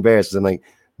get so embarrassed. I'm like,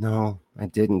 no, I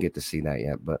didn't get to see that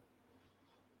yet, but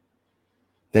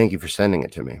thank you for sending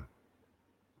it to me.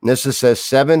 Nissa says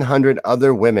 700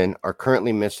 other women are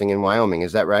currently missing in Wyoming.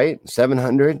 Is that right?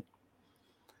 700?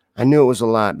 I knew it was a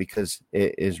lot because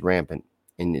it is rampant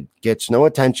and it gets no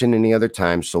attention any other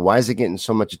time. So why is it getting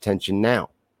so much attention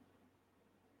now?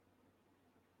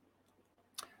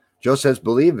 Joe says,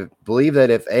 believe that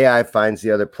if AI finds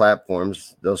the other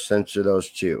platforms, they'll censor those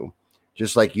too.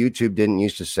 Just like YouTube didn't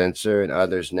used to censor and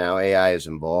others, now AI is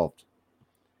involved.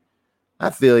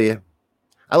 I feel you.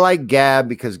 I like Gab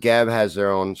because Gab has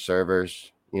their own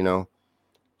servers, you know.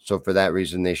 So for that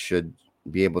reason, they should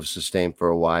be able to sustain for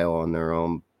a while on their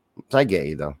own. I get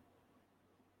you, though.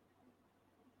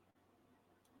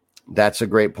 That's a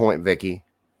great point, Vicky.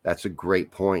 That's a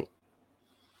great point.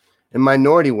 And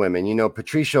minority women, you know,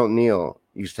 Patricia O'Neill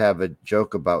used to have a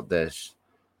joke about this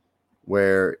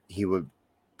where he would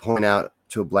point out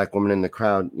to a black woman in the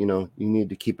crowd, you know, you need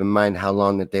to keep in mind how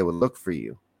long that they would look for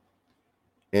you.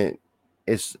 And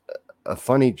it's a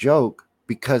funny joke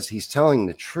because he's telling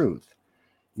the truth.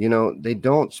 You know, they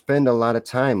don't spend a lot of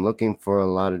time looking for a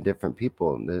lot of different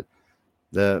people.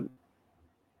 The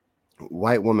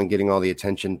white woman getting all the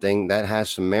attention thing, that has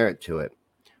some merit to it.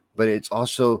 But it's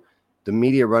also the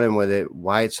media running with it,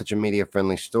 why it's such a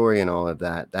media-friendly story and all of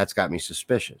that. That's got me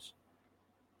suspicious.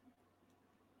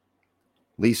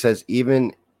 Lee says,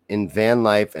 even in van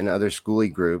life and other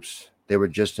schoolie groups, they were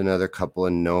just another couple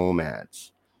of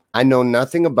nomads. I know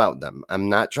nothing about them. I'm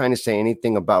not trying to say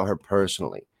anything about her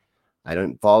personally. I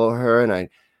don't follow her, and I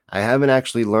haven't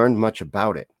actually learned much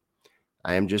about it.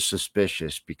 I am just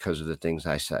suspicious because of the things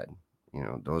I said. You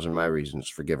know, those are my reasons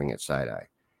for giving it side eye.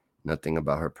 Nothing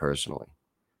about her personally.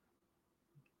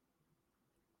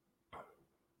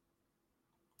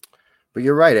 But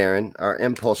you're right, Aaron. Our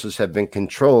impulses have been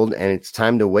controlled, and it's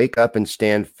time to wake up and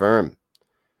stand firm.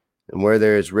 And where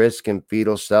there is risk in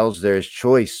fetal cells, there is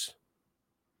choice.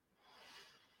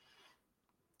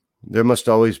 There must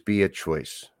always be a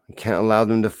choice. We can't allow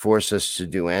them to force us to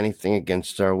do anything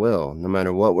against our will, no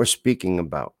matter what we're speaking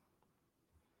about.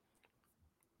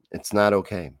 It's not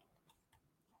okay.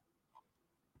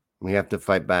 We have to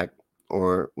fight back,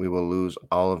 or we will lose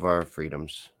all of our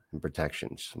freedoms and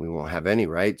protections. We won't have any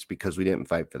rights because we didn't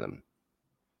fight for them.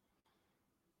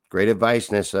 Great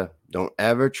advice, Nissa. Don't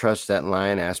ever trust that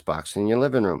lying ass box in your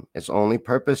living room. Its only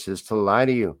purpose is to lie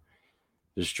to you,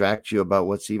 distract you about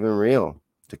what's even real,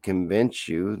 to convince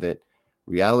you that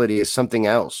reality is something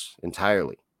else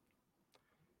entirely.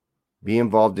 Be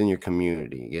involved in your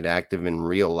community. Get active in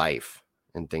real life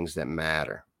and things that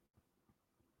matter.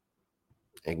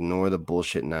 Ignore the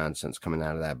bullshit nonsense coming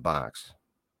out of that box.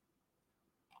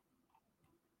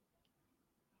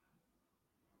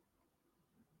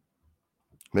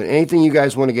 But anything you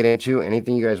guys want to get into,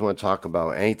 anything you guys want to talk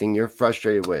about, anything you're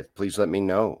frustrated with, please let me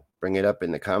know. Bring it up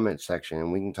in the comments section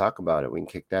and we can talk about it. We can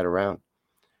kick that around.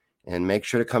 And make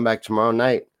sure to come back tomorrow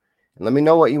night and let me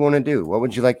know what you want to do. What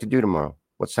would you like to do tomorrow?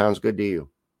 What sounds good to you?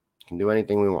 You can do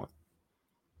anything we want.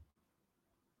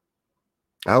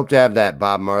 I hope to have that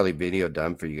Bob Marley video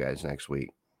done for you guys next week.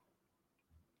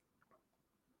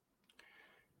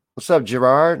 What's up,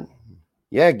 Gerard?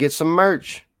 Yeah, get some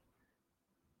merch.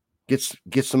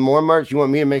 Get some more merch. You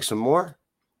want me to make some more?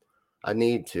 I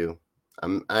need to.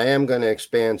 I am going to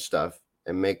expand stuff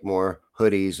and make more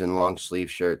hoodies and long sleeve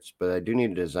shirts, but I do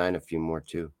need to design a few more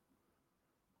too.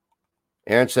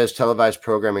 Aaron says televised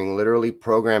programming, literally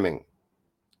programming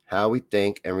how we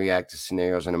think and react to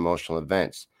scenarios and emotional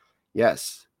events.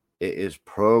 Yes, it is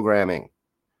programming.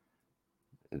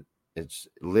 It's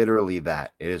literally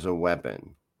that. It is a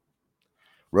weapon.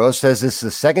 Rose says this is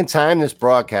the second time this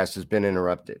broadcast has been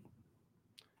interrupted.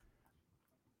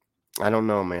 I don't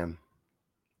know, man.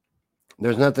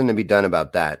 There's nothing to be done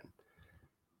about that.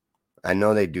 I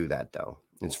know they do that, though.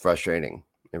 It's frustrating.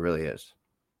 It really is.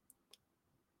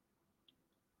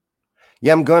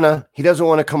 Yeah, I'm gonna. He doesn't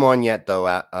want to come on yet, though,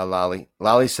 Lolly.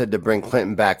 Lolly said to bring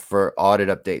Clinton back for audit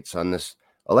updates on this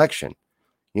election.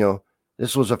 You know,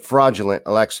 This was a fraudulent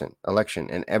election,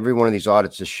 and every one of these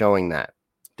audits is showing that.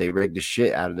 They rigged the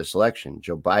shit out of this election.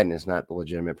 Joe Biden is not the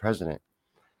legitimate president.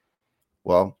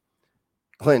 Well,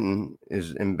 Clinton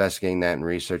is investigating that and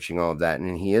researching all of that,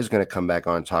 and he is going to come back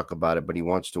on and talk about it, but he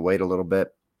wants to wait a little bit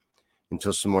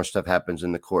until some more stuff happens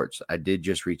in the courts. I did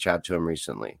just reach out to him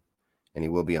recently, and he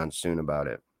will be on soon about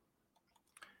it.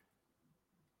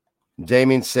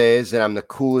 Damien says that I'm the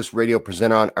coolest radio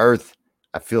presenter on earth.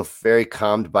 I feel very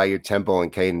calmed by your tempo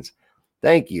and cadence.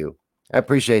 Thank you. I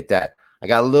appreciate that. I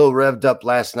got a little revved up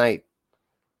last night,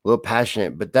 a little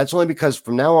passionate, but that's only because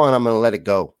from now on, I'm going to let it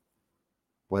go.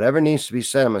 Whatever needs to be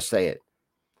said, I'm going to say it.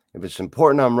 If it's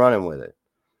important, I'm running with it.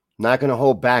 I'm not going to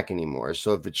hold back anymore.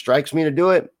 So if it strikes me to do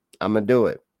it, I'm going to do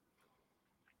it.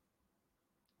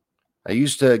 I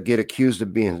used to get accused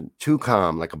of being too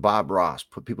calm, like a Bob Ross,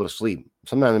 put people to sleep.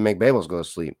 Sometimes I make Babels go to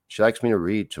sleep. She likes me to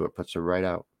read to her, puts her right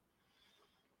out.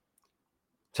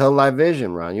 Tell Live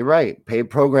Vision, Ron, you're right. Paid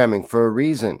programming for a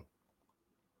reason.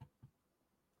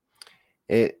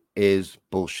 It is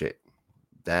bullshit.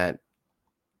 That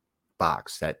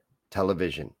box, that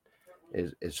television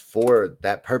is for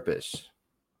that purpose,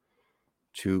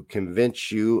 to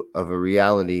convince you of a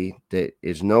reality that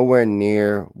is nowhere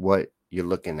near what you're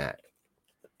looking at,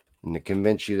 and to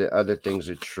convince you that other things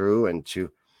are true, and to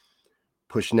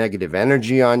push negative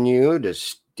energy on you, to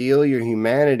steal your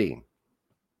humanity.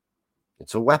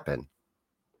 It's a weapon.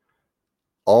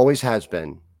 Always has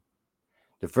been.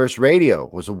 The first radio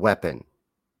was a weapon.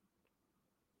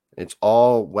 It's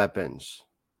all weapons.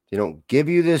 They don't give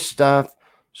you this stuff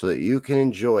so that you can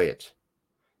enjoy it.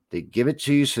 They give it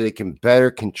to you so they can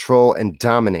better control and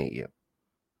dominate you.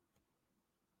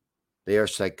 They are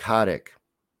psychotic.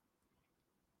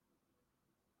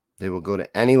 They will go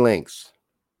to any lengths.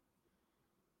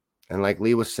 And like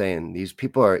Lee was saying, these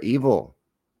people are evil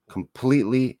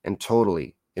completely and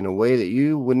totally in a way that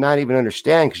you would not even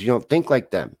understand because you don't think like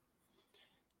them.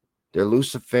 They're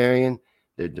Luciferian,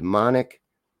 they're demonic,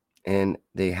 and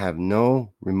they have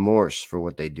no remorse for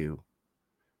what they do,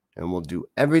 and will do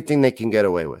everything they can get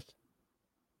away with.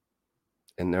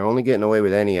 And they're only getting away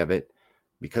with any of it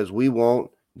because we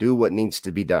won't do what needs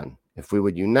to be done. If we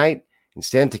would unite and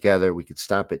stand together, we could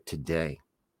stop it today.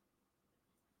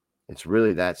 It's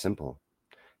really that simple.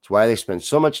 It's why they spend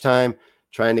so much time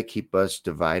trying to keep us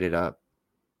divided up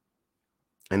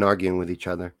and arguing with each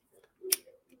other,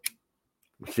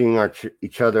 seeing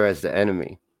each other as the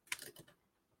enemy.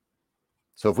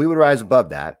 So if we would rise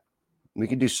above that, we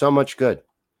could do so much good.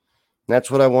 And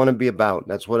that's what I want to be about.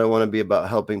 That's what I want to be about,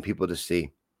 helping people to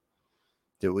see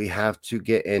that we have to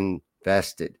get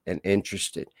invested and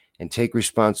interested and take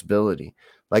responsibility.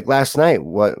 Like last night,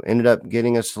 what ended up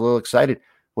getting us a little excited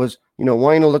was,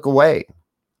 wanting to look away.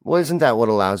 Well, isn't that what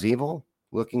allows evil?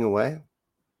 Looking away,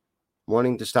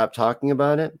 wanting to stop talking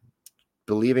about it,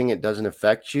 believing it doesn't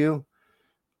affect you.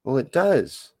 Well, it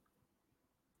does.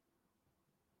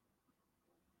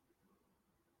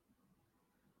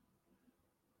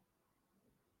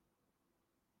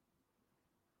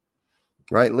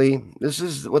 Right, Lee? This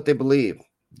is what they believe.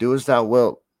 Do as thou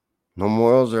wilt. No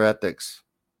morals or ethics.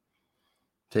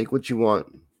 Take what you want.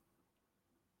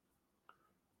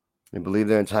 They believe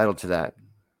they're entitled to that,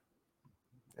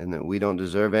 and that we don't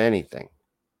deserve anything.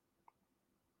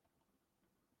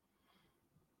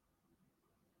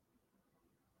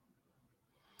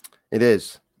 It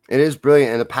is. It is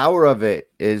brilliant, and the power of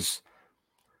it is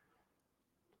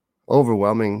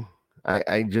overwhelming.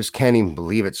 I just can't even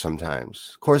believe it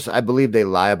sometimes. Of course, I believe they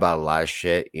lie about a lot of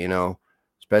shit,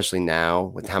 especially now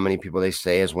with how many people they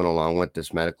say has went along with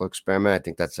this medical experiment. I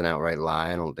think that's an outright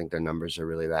lie. I don't think their numbers are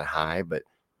really that high, but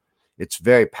it's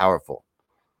very powerful.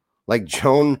 Like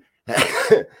Joan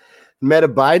met a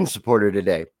Biden supporter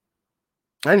today.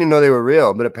 I didn't know they were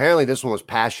real, but apparently this one was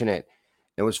passionate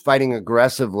and was fighting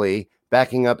aggressively,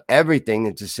 backing up everything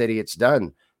that this idiot's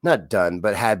done. Not done,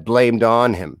 but had blamed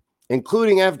on him,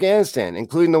 including Afghanistan,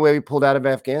 including the way we pulled out of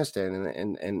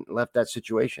Afghanistan and left that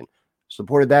situation.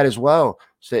 Supported that as well.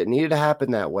 Said it needed to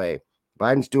happen that way.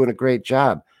 Biden's doing a great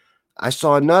job. I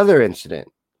saw another incident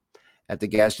at the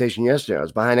gas station yesterday. I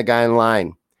was behind a guy in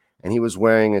line, and he was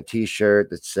wearing a T-shirt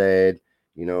that said,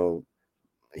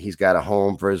 he's got a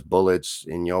home for his bullets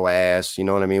in your ass. You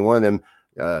know what I mean? One of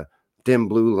them thin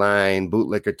blue line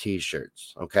bootlicker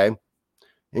T-shirts. Okay.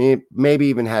 And he maybe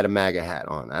even had a MAGA hat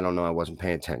on. I don't know. I wasn't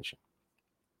paying attention.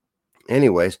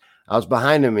 Anyways, I was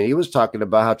behind him, and he was talking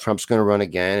about how Trump's going to run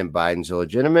again and Biden's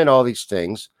illegitimate, all these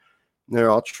things.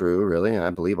 They're all true, really. I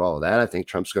believe all of that. I think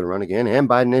Trump's going to run again and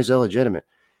Biden is illegitimate.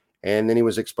 And then he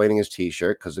was explaining his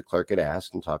T-shirt because the clerk had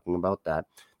asked and talking about that.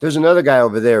 There's another guy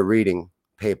over there reading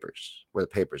papers, where the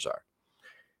papers are.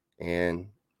 And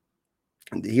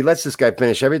he lets this guy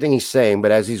finish everything he's saying,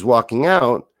 but as he's walking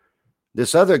out,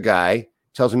 this other guy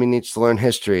tells him he needs to learn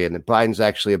history and that Biden's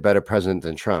actually a better president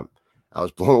than Trump. I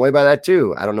was blown away by that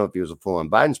too. I don't know if he was a full-on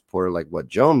Biden supporter like what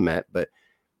Joan meant, but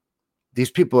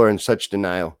these people are in such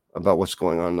denial about what's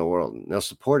going on in the world, and they'll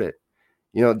support it.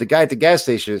 You know, the guy at the gas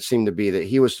station, it seemed to be that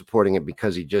he was supporting it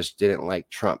because he just didn't like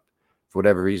Trump. For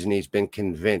whatever reason, he's been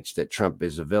convinced that Trump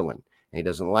is a villain and he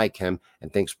doesn't like him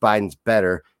and thinks Biden's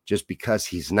better just because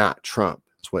he's not Trump.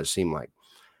 That's what it seemed like.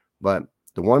 But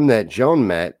the one that Joan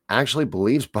met actually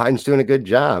believes Biden's doing a good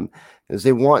job because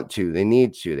they want to, they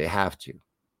need to, they have to.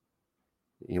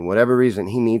 You know, whatever reason,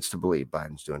 he needs to believe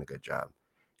Biden's doing a good job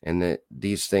and that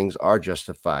these things are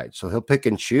justified. So he'll pick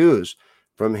and choose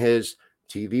from his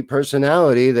TV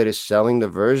personality that is selling the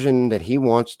version that he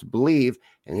wants to believe,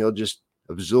 and he'll just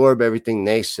absorb everything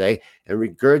they say and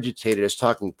regurgitate it as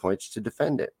talking points to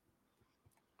defend it.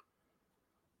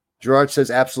 Gerard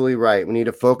says, absolutely right. We need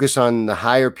to focus on the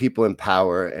higher people in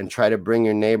power and try to bring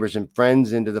your neighbors and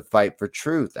friends into the fight for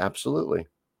truth. Absolutely.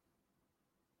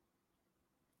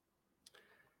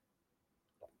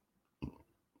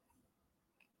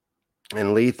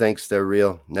 And Lee thinks they're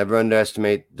real. Never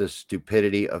underestimate the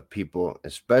stupidity of people,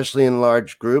 especially in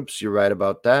large groups. You're right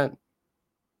about that.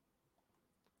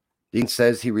 Dean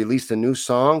says he released a new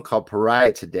song called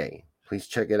Pariah today. Please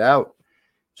check it out.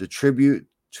 It's a tribute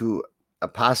to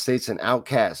apostates and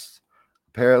outcasts.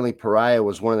 Apparently, Pariah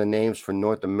was one of the names for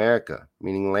North America,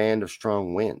 meaning land of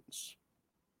strong winds.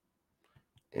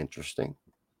 Interesting.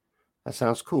 That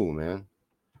sounds cool, man.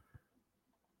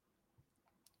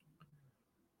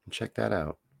 Check that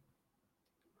out.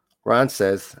 Ron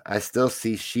says, I still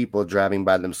see sheeple driving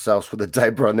by themselves with a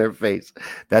diaper on their face.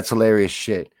 That's hilarious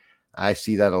shit. I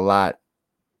see that a lot.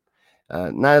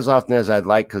 Not as often as I'd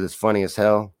like because it's funny as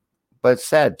hell, but it's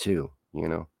sad too, you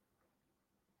know.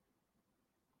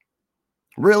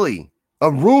 Really? A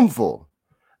room full?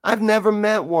 I've never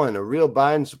met one, a real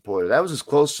Biden supporter. That was as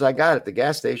close as I got at the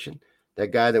gas station.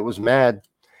 That guy that was mad.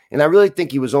 And I really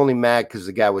think he was only mad because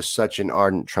the guy was such an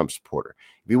ardent Trump supporter.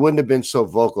 If he wouldn't have been so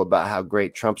vocal about how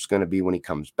great Trump's going to be when he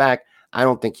comes back, I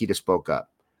don't think he'd have spoke up.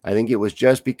 I think it was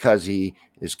just because he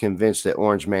is convinced that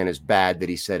Orange Man is bad that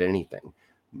he said anything.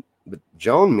 But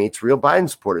Joan meets real Biden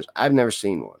supporters. I've never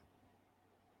seen one.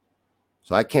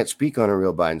 So I can't speak on a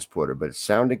real Biden supporter, but it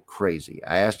sounded crazy.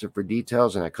 I asked her for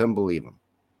details and I couldn't believe them.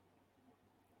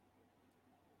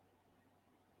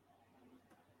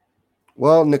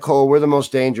 Well, Nicole, we're the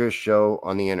most dangerous show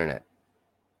on the internet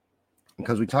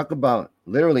because we talk about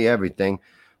literally everything,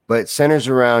 but it centers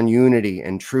around unity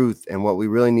and truth and what we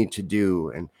really need to do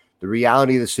and the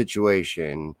reality of the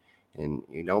situation and,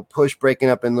 you know, push breaking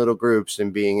up in little groups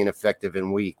and being ineffective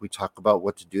and weak. We talk about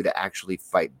what to do to actually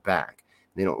fight back.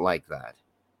 They don't like that.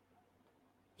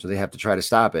 So they have to try to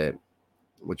stop it,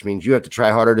 which means you have to try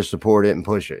harder to support it and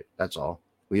push it. That's all.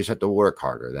 We just have to work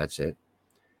harder. That's it.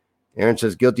 Aaron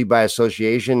says, guilty by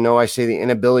association. No, I say the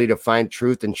inability to find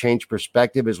truth and change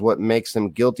perspective is what makes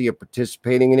them guilty of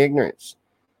participating in ignorance.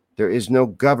 There is no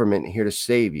government here to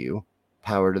save you.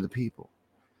 Power to the people.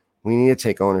 We need to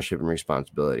take ownership and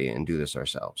responsibility and do this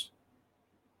ourselves.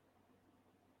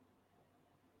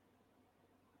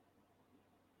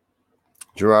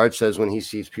 Gerard says when he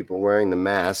sees people wearing the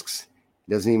masks,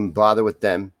 he doesn't even bother with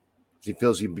them because he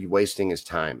feels he'd be wasting his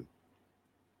time.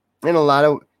 In a lot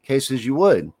of cases, you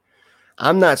would.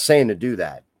 I'm not saying to do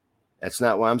that. That's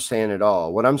not what I'm saying at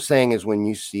all. What I'm saying is when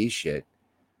you see shit,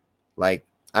 like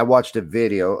I watched a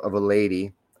video of a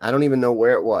lady. I don't even know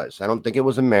where it was. I don't think it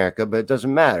was America, but it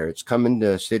doesn't matter. It's coming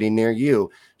to a city near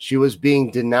you. She was being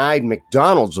denied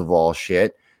McDonald's of all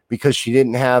shit because she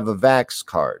didn't have a vax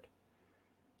card.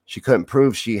 She couldn't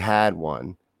prove she had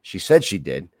one. She said she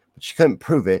did, but she couldn't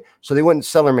prove it. So they wouldn't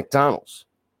sell her McDonald's.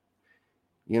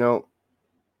 You know,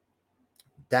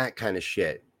 that kind of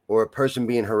shit. Or a person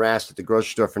being harassed at the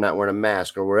grocery store for not wearing a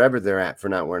mask or wherever they're at for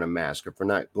not wearing a mask or for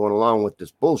not going along with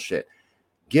this bullshit.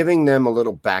 Giving them a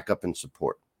little backup and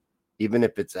support, even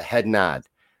if it's a head nod,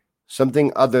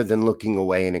 something other than looking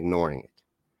away and ignoring it.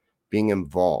 Being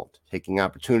involved, taking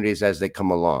opportunities as they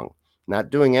come along, not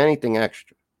doing anything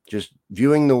extra, just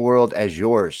viewing the world as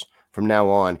yours from now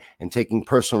on and taking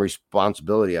personal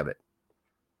responsibility of it.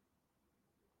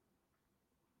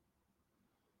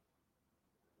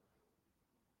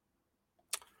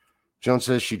 Joan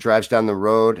says she drives down the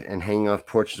road and hanging off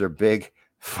porches are big.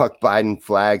 Fuck Biden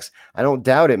flags. I don't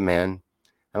doubt it, man.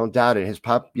 I don't doubt it. His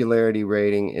popularity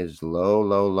rating is low,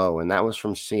 low, low. And that was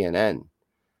from CNN,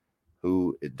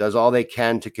 who does all they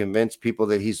can to convince people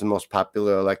that he's the most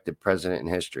popular elected president in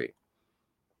history.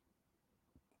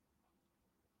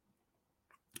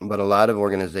 But a lot of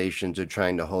organizations are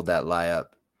trying to hold that lie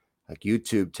up. Like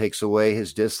YouTube takes away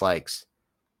his dislikes.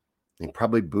 They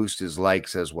probably boost his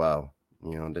likes as well.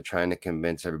 They're trying to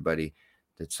convince everybody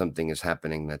that something is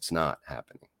happening that's not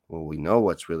happening. Well, we know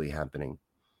what's really happening,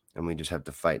 and we just have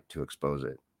to fight to expose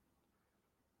it.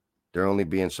 They're only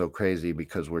being so crazy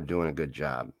because we're doing a good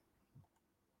job.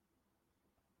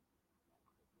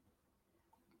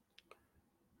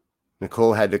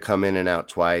 Nicole had to come in and out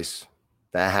twice.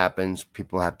 That happens.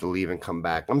 People have to leave and come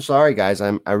back. I'm sorry, guys.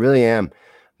 I really am.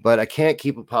 But I can't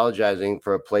keep apologizing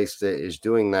for a place that is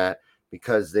doing that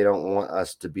because they don't want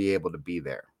us to be able to be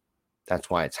there. That's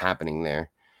why it's happening there.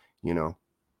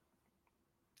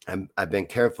 I've been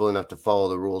careful enough to follow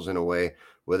the rules in a way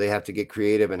where they have to get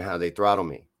creative in how they throttle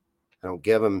me. I don't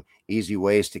give them easy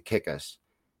ways to kick us.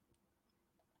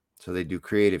 So they do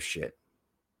creative shit.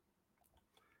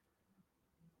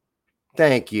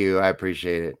 Thank you. I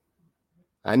appreciate it.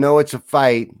 I know it's a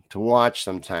fight to watch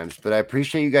sometimes, but I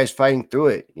appreciate you guys fighting through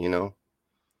it,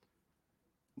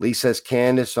 Lee says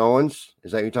Candace Owens,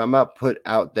 is that what you're talking about? Put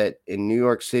out that in New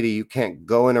York City, you can't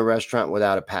go in a restaurant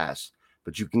without a pass,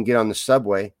 but you can get on the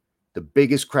subway, the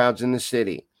biggest crowds in the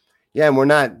city. Yeah, and we're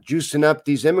not juicing up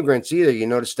these immigrants either. You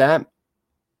notice that?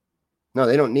 No,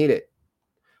 they don't need it.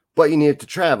 But you need it to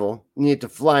travel. You need it to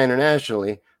fly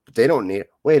internationally, but they don't need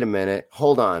it. Wait a minute.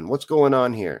 Hold on. What's going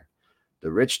on here?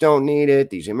 The rich don't need it.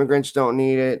 These immigrants don't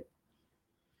need it.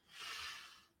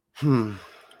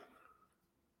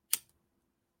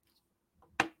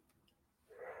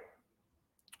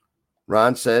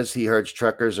 Ron says he heard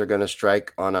truckers are going to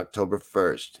strike on October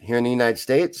 1st. Here in the United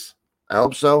States? I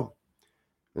hope so.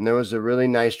 And there was a really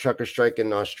nice trucker strike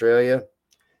in Australia.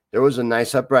 There was a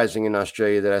nice uprising in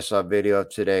Australia that I saw a video of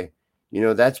today.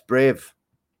 That's brave.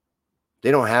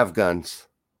 They don't have guns,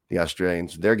 the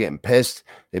Australians. They're getting pissed.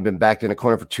 They've been backed in a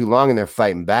corner for too long, and they're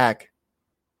fighting back.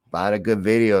 A lot of good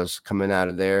videos coming out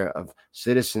of there of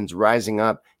citizens rising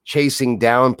up, chasing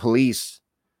down police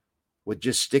with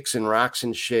just sticks and rocks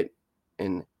and shit,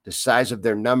 and the size of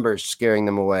their numbers scaring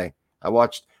them away. I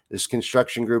watched this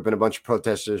construction group and a bunch of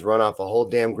protesters run off a whole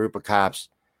damn group of cops.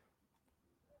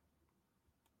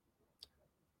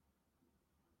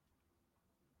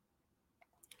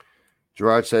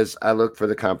 Gerard says, I look for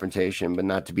the confrontation, but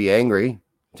not to be angry,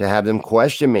 to have them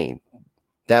question me.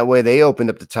 That way they opened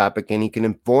up the topic and he can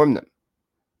inform them.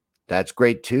 That's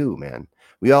great too, man.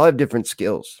 We all have different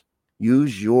skills.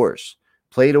 Use yours.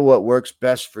 Play to what works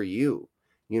best for you.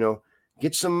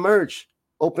 Get some merch.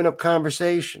 Open up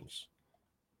conversations.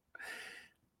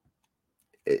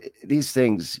 These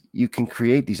things, you can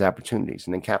create these opportunities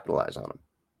and then capitalize on them.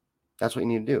 That's what you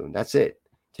need to do. That's it.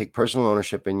 Take personal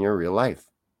ownership in your real life.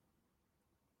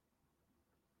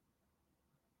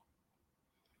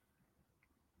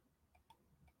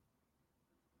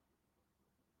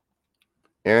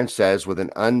 Aaron says, with an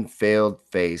unveiled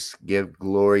face, give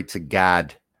glory to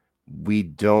God. We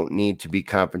don't need to be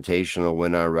confrontational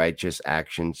when our righteous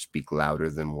actions speak louder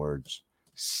than words.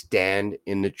 Stand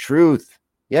in the truth.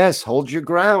 Yes, hold your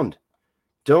ground.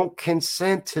 Don't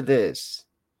consent to this.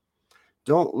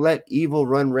 Don't let evil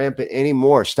run rampant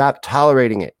anymore. Stop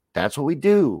tolerating it. That's what we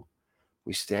do.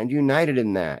 We stand united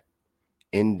in that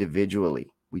individually.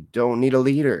 We don't need a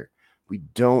leader. We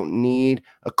don't need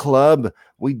a club.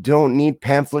 We don't need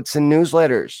pamphlets and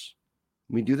newsletters.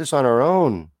 We do this on our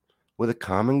own with a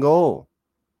common goal.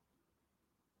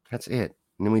 That's it.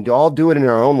 And then we all do it in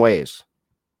our own ways.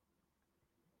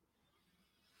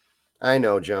 I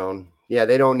know, Joan. Yeah,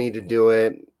 they don't need to do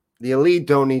it. The elite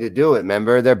don't need to do it,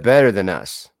 remember? They're better than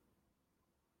us.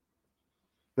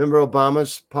 Remember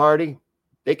Obama's party?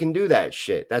 They can do that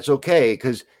shit. That's okay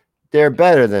because they're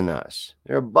better than us.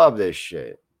 They're above this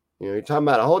shit. You're talking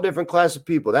about a whole different class of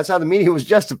people. That's how the media was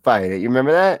justifying it. You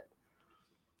remember that?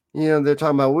 They're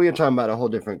talking about, we're talking about a whole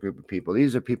different group of people.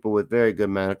 These are people with very good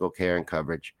medical care and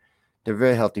coverage. They're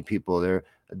very healthy people. They're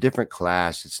a different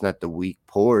class. It's not the weak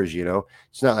poors,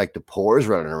 It's not like the poors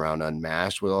running around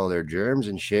unmasked with all their germs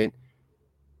and shit.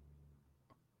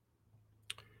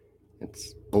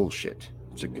 It's bullshit.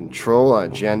 It's a control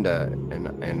agenda,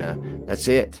 and that's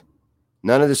it.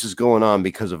 None of this is going on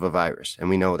because of a virus, and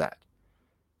we know that.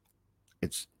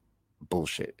 It's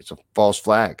bullshit. It's a false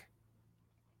flag.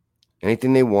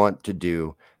 Anything they want to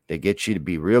do, they get you to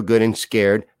be real good and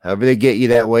scared. However they get you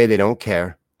that way, they don't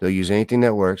care. They'll use anything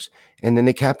that works, and then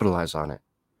they capitalize on it.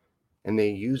 And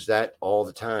they use that all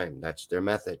the time. That's their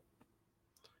method.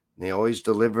 And they always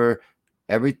deliver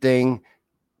everything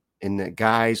in the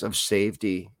guise of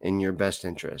safety in your best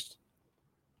interest.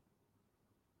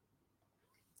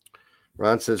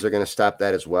 Ron says they're going to stop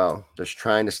that as well. They're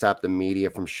trying to stop the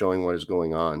media from showing what is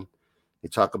going on. They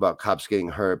talk about cops getting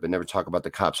hurt, but never talk about the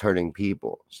cops hurting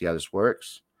people. See how this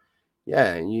works?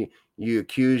 Yeah, and you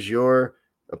accuse your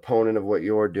opponent of what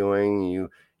you're doing.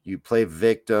 You play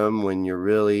victim when you're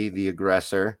really the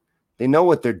aggressor. They know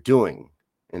what they're doing,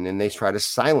 and then they try to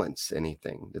silence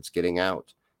anything that's getting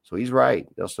out. So he's right.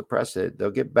 They'll suppress it.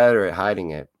 They'll get better at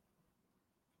hiding it.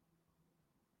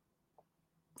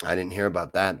 I didn't hear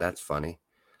about that. That's funny.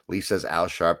 Lee says Al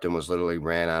Sharpton was literally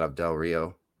ran out of Del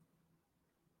Rio.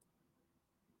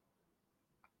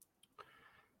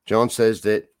 Jones says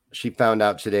that she found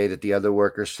out today that the other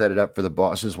workers set it up for the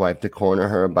boss's wife to corner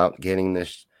her about getting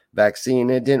this vaccine.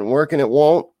 It didn't work and it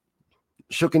won't.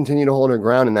 She'll continue to hold her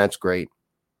ground, and that's great.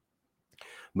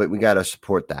 But we got to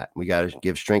support that. We got to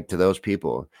give strength to those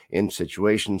people in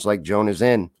situations like Joan is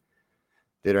in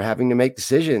that are having to make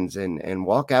decisions and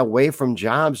walk away from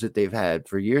jobs that they've had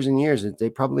for years and years that they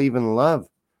probably even love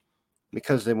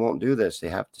because they won't do this. They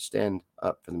have to stand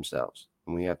up for themselves,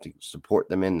 and we have to support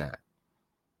them in that.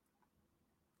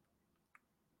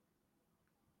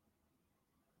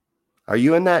 Are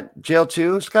you in that jail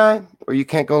too, Sky? Or you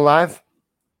can't go live?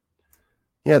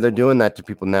 Yeah, they're doing that to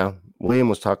people now. William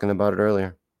was talking about it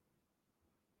earlier.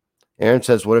 Aaron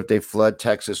says, what if they flood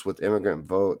Texas with immigrant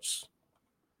votes?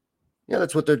 Yeah,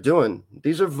 that's what they're doing.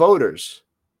 These are voters.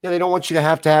 Yeah, they don't want you to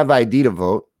have ID to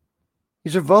vote.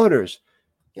 These are voters.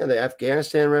 Yeah, the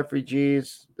Afghanistan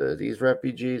refugees, these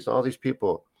refugees, all these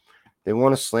people, they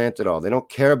want to slant it all. They don't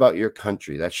care about your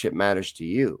country. That shit matters to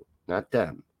you, not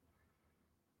them.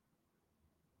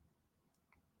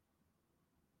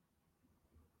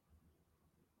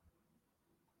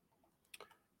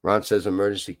 Ron says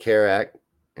Emergency Care Act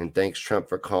and thanks Trump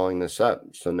for calling this up.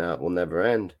 So now it will never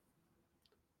end.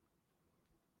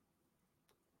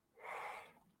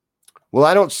 Well,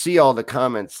 I don't see all the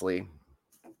comments, Lee.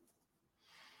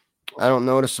 I don't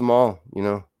notice them all.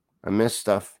 I miss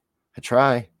stuff. I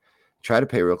try to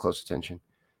pay real close attention.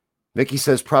 Vicky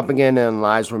says propaganda and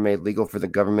lies were made legal for the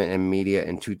government and media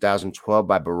in 2012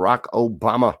 by Barack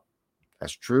Obama.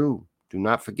 That's true. Do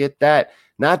not forget that.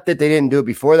 Not that they didn't do it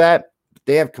before that.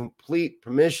 They have complete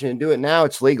permission to do it now.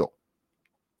 It's legal.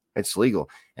 It's legal.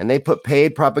 And they put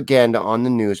paid propaganda on the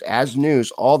news as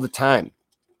news all the time.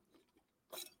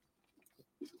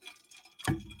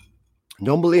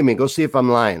 Don't believe me. Go see if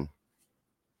I'm lying.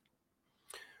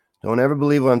 Don't ever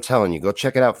believe what I'm telling you. Go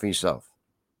check it out for yourself.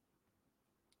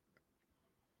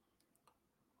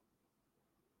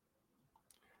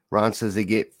 Ron says they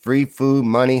get free food,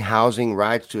 money, housing,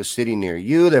 rides to a city near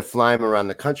you. They're flying around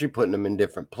the country, putting them in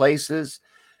different places.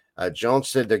 Jones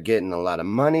said they're getting a lot of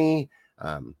money,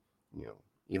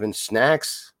 even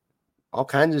snacks, all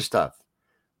kinds of stuff.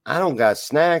 I don't got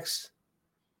snacks.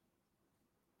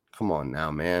 Come on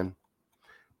now, man.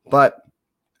 But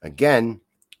again,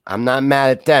 I'm not mad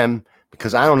at them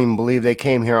because I don't even believe they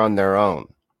came here on their own.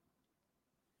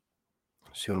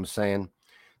 See what I'm saying?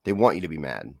 They want you to be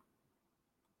mad.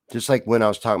 Just like when I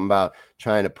was talking about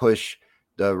trying to push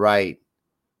the right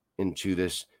into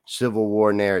this Civil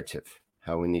War narrative,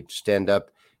 how we need to stand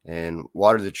up and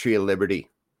water the tree of liberty.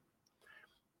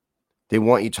 They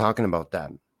want you talking about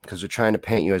that because they're trying to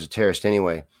paint you as a terrorist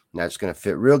anyway. And that's going to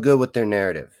fit real good with their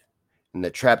narrative and the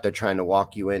trap they're trying to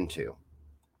walk you into.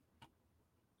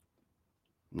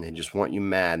 And they just want you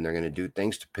mad, and they're going to do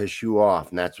things to piss you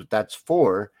off. And that's what that's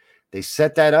for. They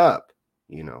set that up,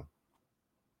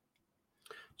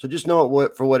 So just know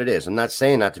it for what it is. I'm not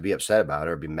saying not to be upset about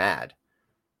it or be mad.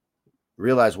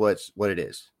 Realize what it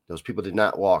is. Those people did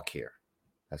not walk here.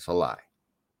 That's a lie.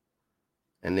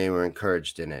 And they were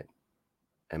encouraged in it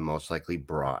and most likely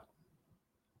brought.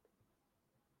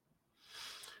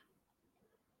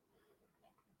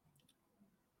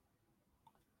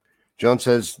 Jones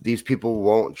says these people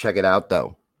won't check it out,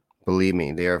 though. Believe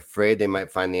me, they are afraid they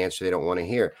might find the answer they don't want to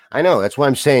hear. I know. That's why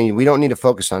I'm saying we don't need to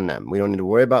focus on them. We don't need to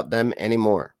worry about them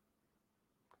anymore.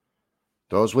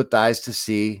 Those with eyes to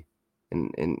see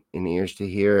and ears to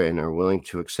hear and are willing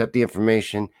to accept the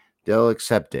information, they'll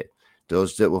accept it.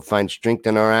 Those that will find strength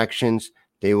in our actions,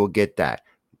 they will get that.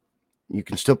 You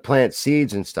can still plant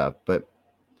seeds and stuff, but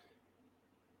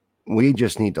we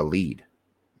just need to lead.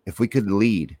 If we could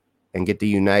lead and get the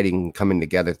uniting and coming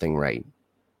together thing right,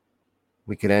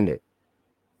 we could end it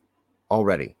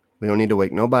already. We don't need to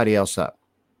wake nobody else up.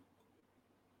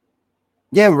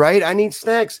 Yeah, right? I need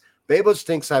snacks. Babos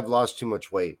thinks I've lost too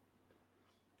much weight.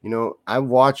 I've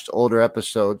watched older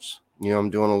episodes. I'm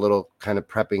doing a little kind of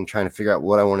prepping, trying to figure out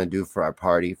what I want to do for our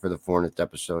party for the 400th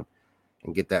episode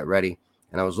and get that ready.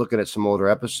 And I was looking at some older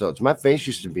episodes. My face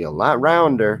used to be a lot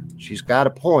rounder. She's got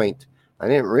a point. I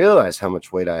didn't realize how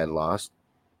much weight I had lost.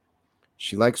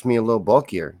 She likes me a little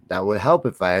bulkier. That would help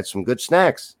if I had some good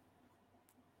snacks.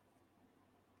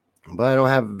 but I don't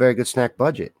have a very good snack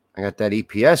budget. I got that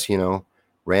EPS,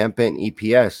 rampant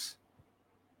EPS.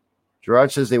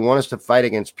 Gerard says they want us to fight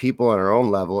against people on our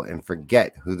own level and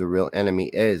forget who the real enemy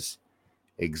is.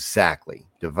 Exactly.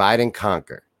 Divide and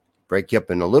conquer. Break you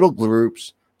up into little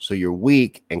groups so you're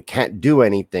weak and can't do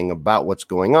anything about what's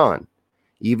going on.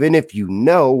 Even if you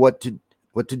know what to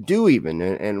do even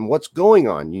and what's going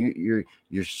on.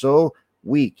 You're so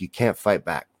weak you can't fight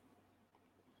back.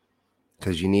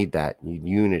 Because you need that. You need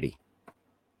unity.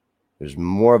 There's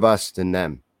more of us than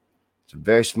them. It's a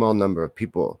very small number of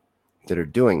people that are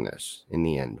doing this in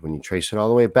the end when you trace it all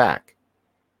the way back.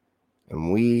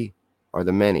 And we are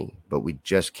the many, but we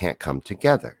just can't come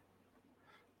together.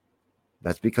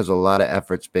 That's because a lot of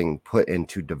effort's being put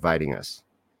into dividing us.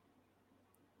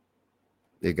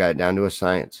 They got it down to a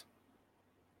science.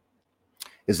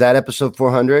 Is that episode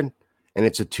 400? And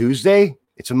it's a Tuesday?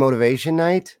 It's a motivation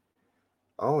night?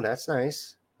 Oh, that's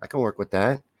nice. I can work with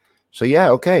that. So yeah,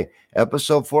 okay.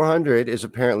 Episode 400 is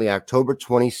apparently October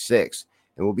 26th.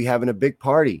 And we'll be having a big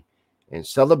party and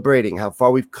celebrating how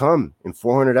far we've come in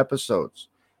 400 episodes.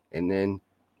 And then,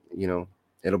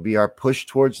 it'll be our push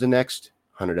towards the next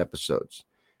 100 episodes.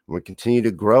 And we continue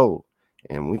to grow.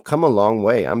 And we've come a long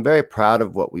way. I'm very proud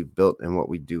of what we've built and what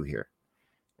we do here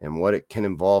and what it can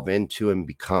evolve into and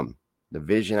become. The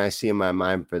vision I see in my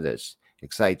mind for this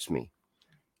excites me.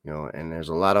 And there's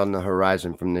a lot on the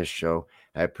horizon from this show.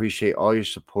 I appreciate all your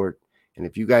support. And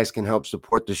if you guys can help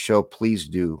support the show, please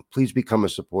do. Please become a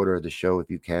supporter of the show if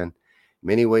you can.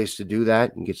 Many ways to do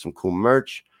that. You can get some cool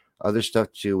merch, other stuff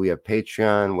too. We have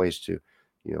Patreon, ways to,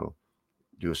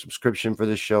 do a subscription for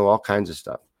the show, all kinds of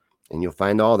stuff. And you'll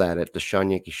find all that at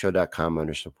theshawnyankeyshow.com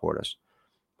under support us.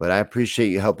 But I appreciate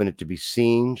you helping it to be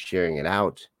seen, sharing it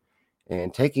out,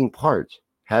 and taking part,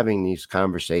 having these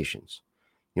conversations.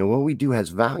 What we do has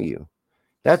value.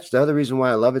 That's the other reason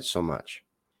why I love it so much.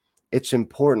 It's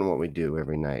important what we do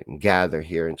every night and gather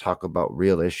here and talk about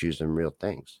real issues and real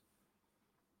things.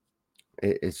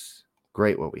 It's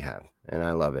great what we have, and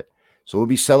I love it. So we'll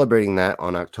be celebrating that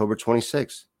on October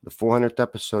 26th, the 400th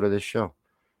episode of this show.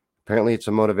 Apparently it's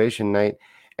a motivation night,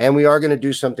 and we are going to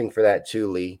do something for that too,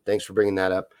 Lee. Thanks for bringing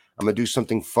that up. I'm going to do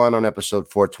something fun on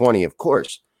episode 420, of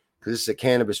course, because this is a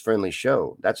cannabis-friendly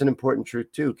show. That's an important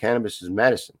truth too. Cannabis is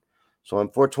medicine. So on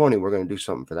 420, we're going to do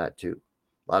something for that too.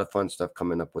 A lot of fun stuff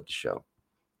coming up with the show.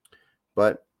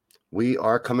 But we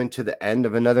are coming to the end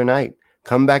of another night.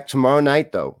 Come back tomorrow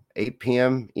night, though, 8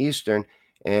 p.m. Eastern.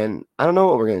 And I don't know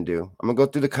what we're going to do. I'm going to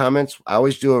go through the comments. I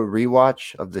always do a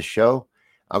rewatch of the show.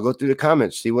 I'll go through the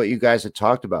comments, see what you guys have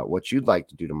talked about, what you'd like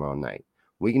to do tomorrow night.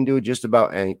 We can do just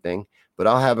about anything, but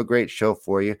I'll have a great show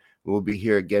for you. We'll be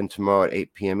here again tomorrow at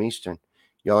 8 p.m. Eastern.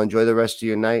 Y'all enjoy the rest of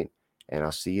your night, and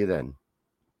I'll see you then.